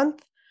twice per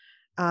month.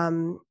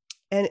 Um,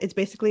 and it's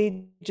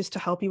basically just to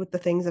help you with the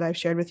things that I've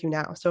shared with you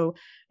now. So,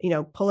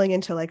 pulling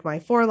into like my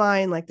 4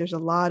 line, like there's a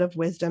lot of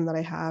wisdom that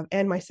I have,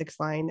 and my 6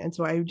 line. And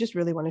so I just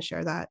really want to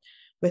share that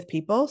with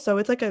people. So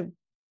it's like a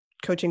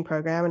coaching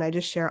program, and I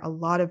just share a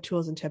lot of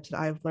tools and tips that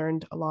I've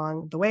learned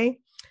along the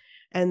way.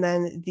 And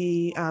then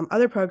the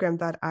other program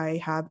that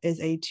I have is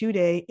a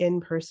 2-day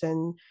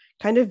in-person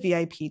kind of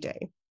VIP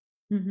day.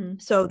 Mm-hmm.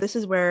 So this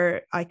is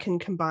where I can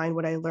combine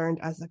what I learned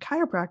as a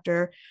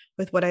chiropractor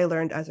with what I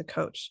learned as a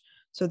coach.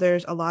 So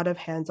there's a lot of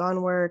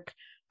hands-on work.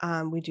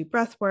 We do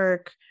breath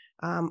work,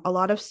 a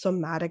lot of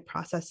somatic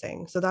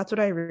processing. So that's what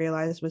I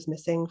realized was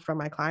missing from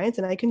my clients.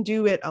 And I can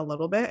do it a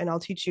little bit, and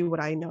I'll teach you what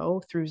I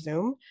know through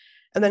Zoom.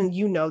 And then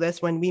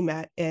this when we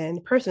met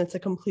in person, it's a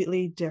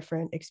completely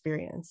different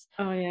experience.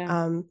 Oh yeah.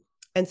 Um,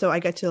 and so I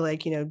get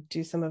to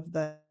do some of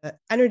the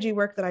energy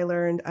work that I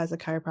learned as a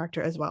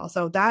chiropractor as well.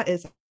 So that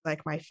is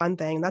like my fun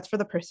thing. That's for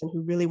the person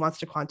who really wants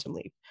to quantum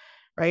leap,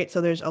 right? So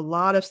there's a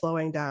lot of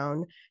slowing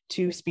down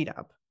to speed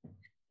up.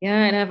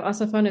 Yeah, and I've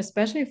also found,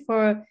 especially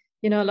for,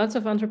 lots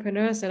of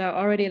entrepreneurs that are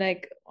already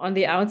like on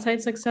the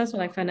outside successful,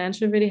 like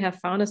financially really have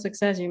found a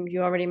success.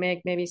 You already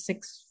make maybe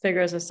 6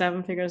 figures or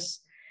 7 figures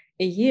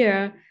a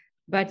year,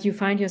 but you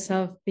find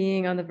yourself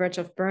being on the verge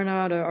of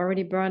burnout or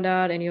already burned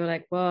out, and you're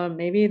like, well,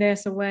 maybe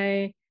there's a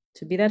way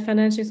to be that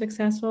financially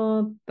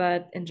successful,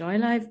 but enjoy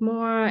life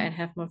more and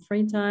have more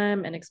free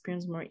time and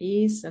experience more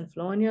ease and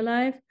flow in your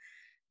life.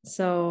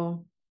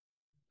 So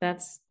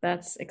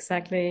That's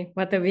exactly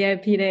what the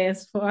VIP day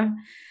is for.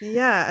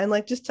 Yeah. And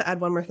like, just to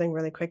add one more thing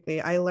really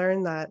quickly, I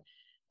learned that,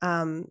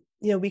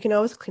 we can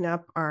always clean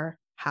up our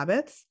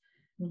habits.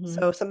 Mm-hmm.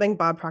 So something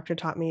Bob Proctor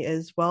taught me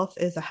is wealth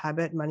is a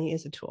habit, money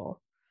is a tool.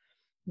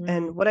 Mm-hmm.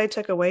 And what I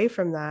took away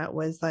from that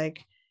was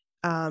like,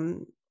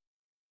 um,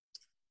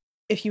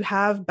 if you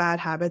have bad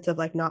habits of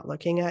like not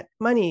looking at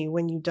money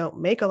when you don't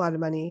make a lot of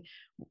money,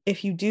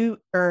 if you do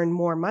earn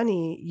more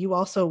money, you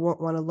also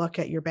won't want to look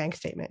at your bank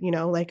statement,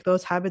 like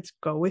those habits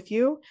go with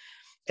you.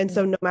 And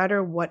so no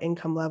matter what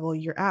income level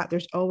you're at,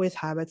 there's always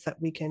habits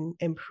that we can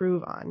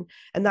improve on.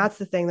 And that's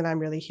the thing that I'm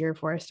really here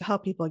for, is to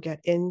help people get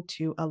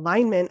into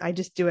alignment. I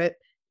just do it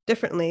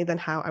differently than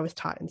how I was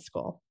taught in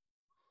school.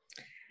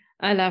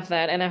 I love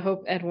that. And I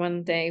hope at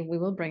one day we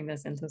will bring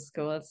this into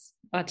schools.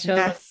 Our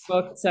children's Yes.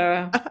 books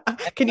are.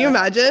 Can you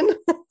imagine?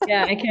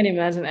 Yeah, I can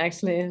imagine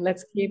actually.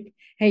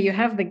 Hey, you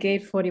have the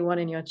gate 41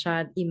 in your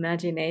chart,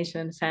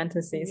 imagination,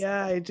 fantasies.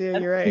 Yeah, I do.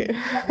 You're right.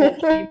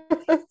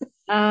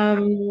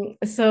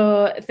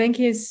 So thank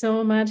you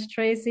so much,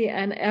 Tracy.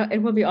 And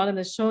it will be all in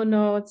the show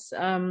notes.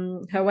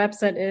 Her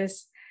website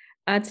is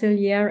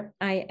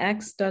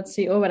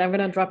atelierix.co, but I'm going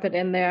to drop it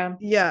in there.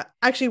 Yeah,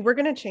 actually, we're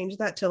going to change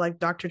that to like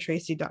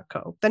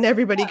drtracy.co. Then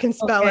everybody can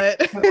spell Okay.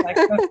 it. Perfect.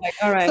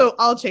 All right. So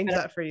I'll change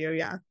that for you.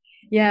 Yeah.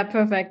 Yeah,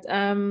 perfect.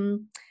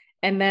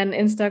 And then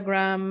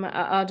Instagram,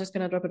 I'm just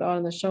going to drop it all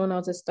in the show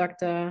notes. It's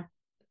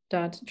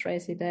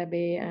Dr.Tracy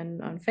Debi.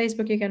 And on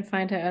Facebook, you can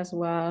find her as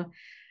well.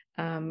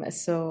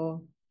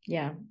 So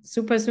yeah,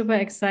 super, super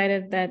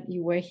excited that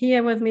you were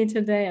here with me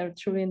today. I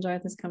truly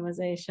enjoyed this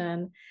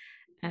conversation.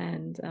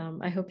 And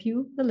I hope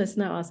you, the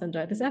listener, also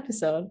enjoyed this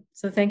episode.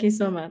 So thank you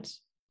so much.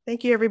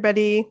 Thank you,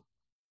 everybody.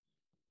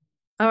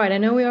 All right, I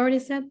know we already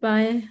said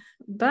bye,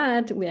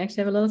 but we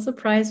actually have a little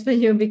surprise for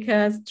you,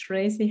 because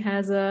Tracy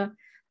has a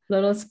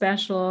little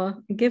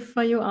special gift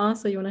for you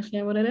also. You want to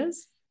share what it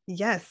is?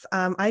 Yes,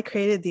 I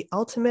created the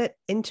ultimate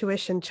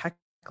intuition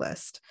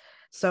checklist.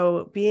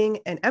 So being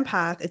an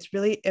empath, it's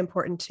really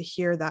important to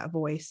hear that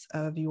voice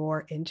of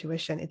your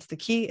intuition. It's the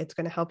key. It's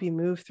going to help you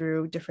move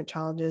through different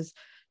challenges,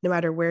 no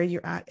matter where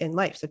you're at in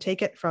life. So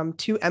take it from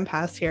two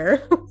empaths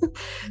here.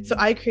 So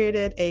I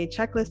created a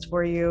checklist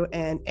for you,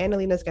 and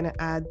Annalena is going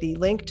to add the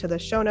link to the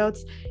show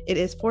notes. It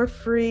is for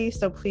free,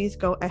 so please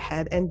go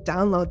ahead and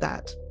download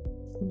that.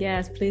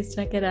 Yes, please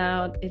check it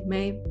out. It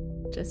may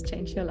just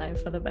change your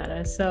life for the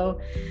better. So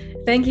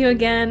thank you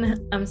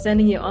again. I'm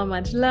sending you all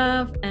much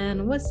love,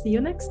 and we'll see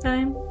you next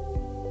time.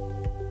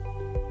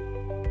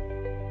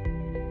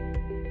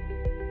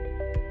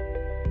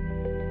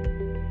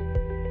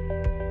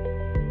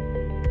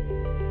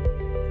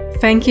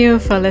 Thank you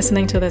for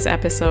listening to this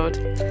episode.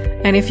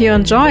 And if you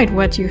enjoyed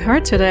what you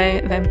heard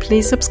today, then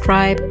please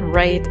subscribe,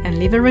 rate, and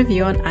leave a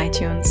review on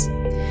iTunes.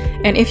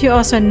 And if you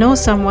also know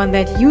someone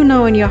that you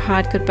know in your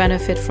heart could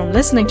benefit from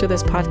listening to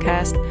this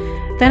podcast,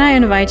 then I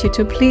invite you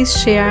to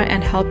please share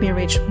and help me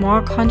reach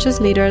more conscious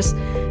leaders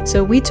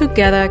so we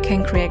together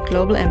can create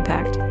global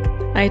impact.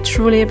 I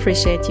truly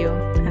appreciate you,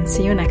 and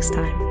see you next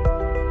time.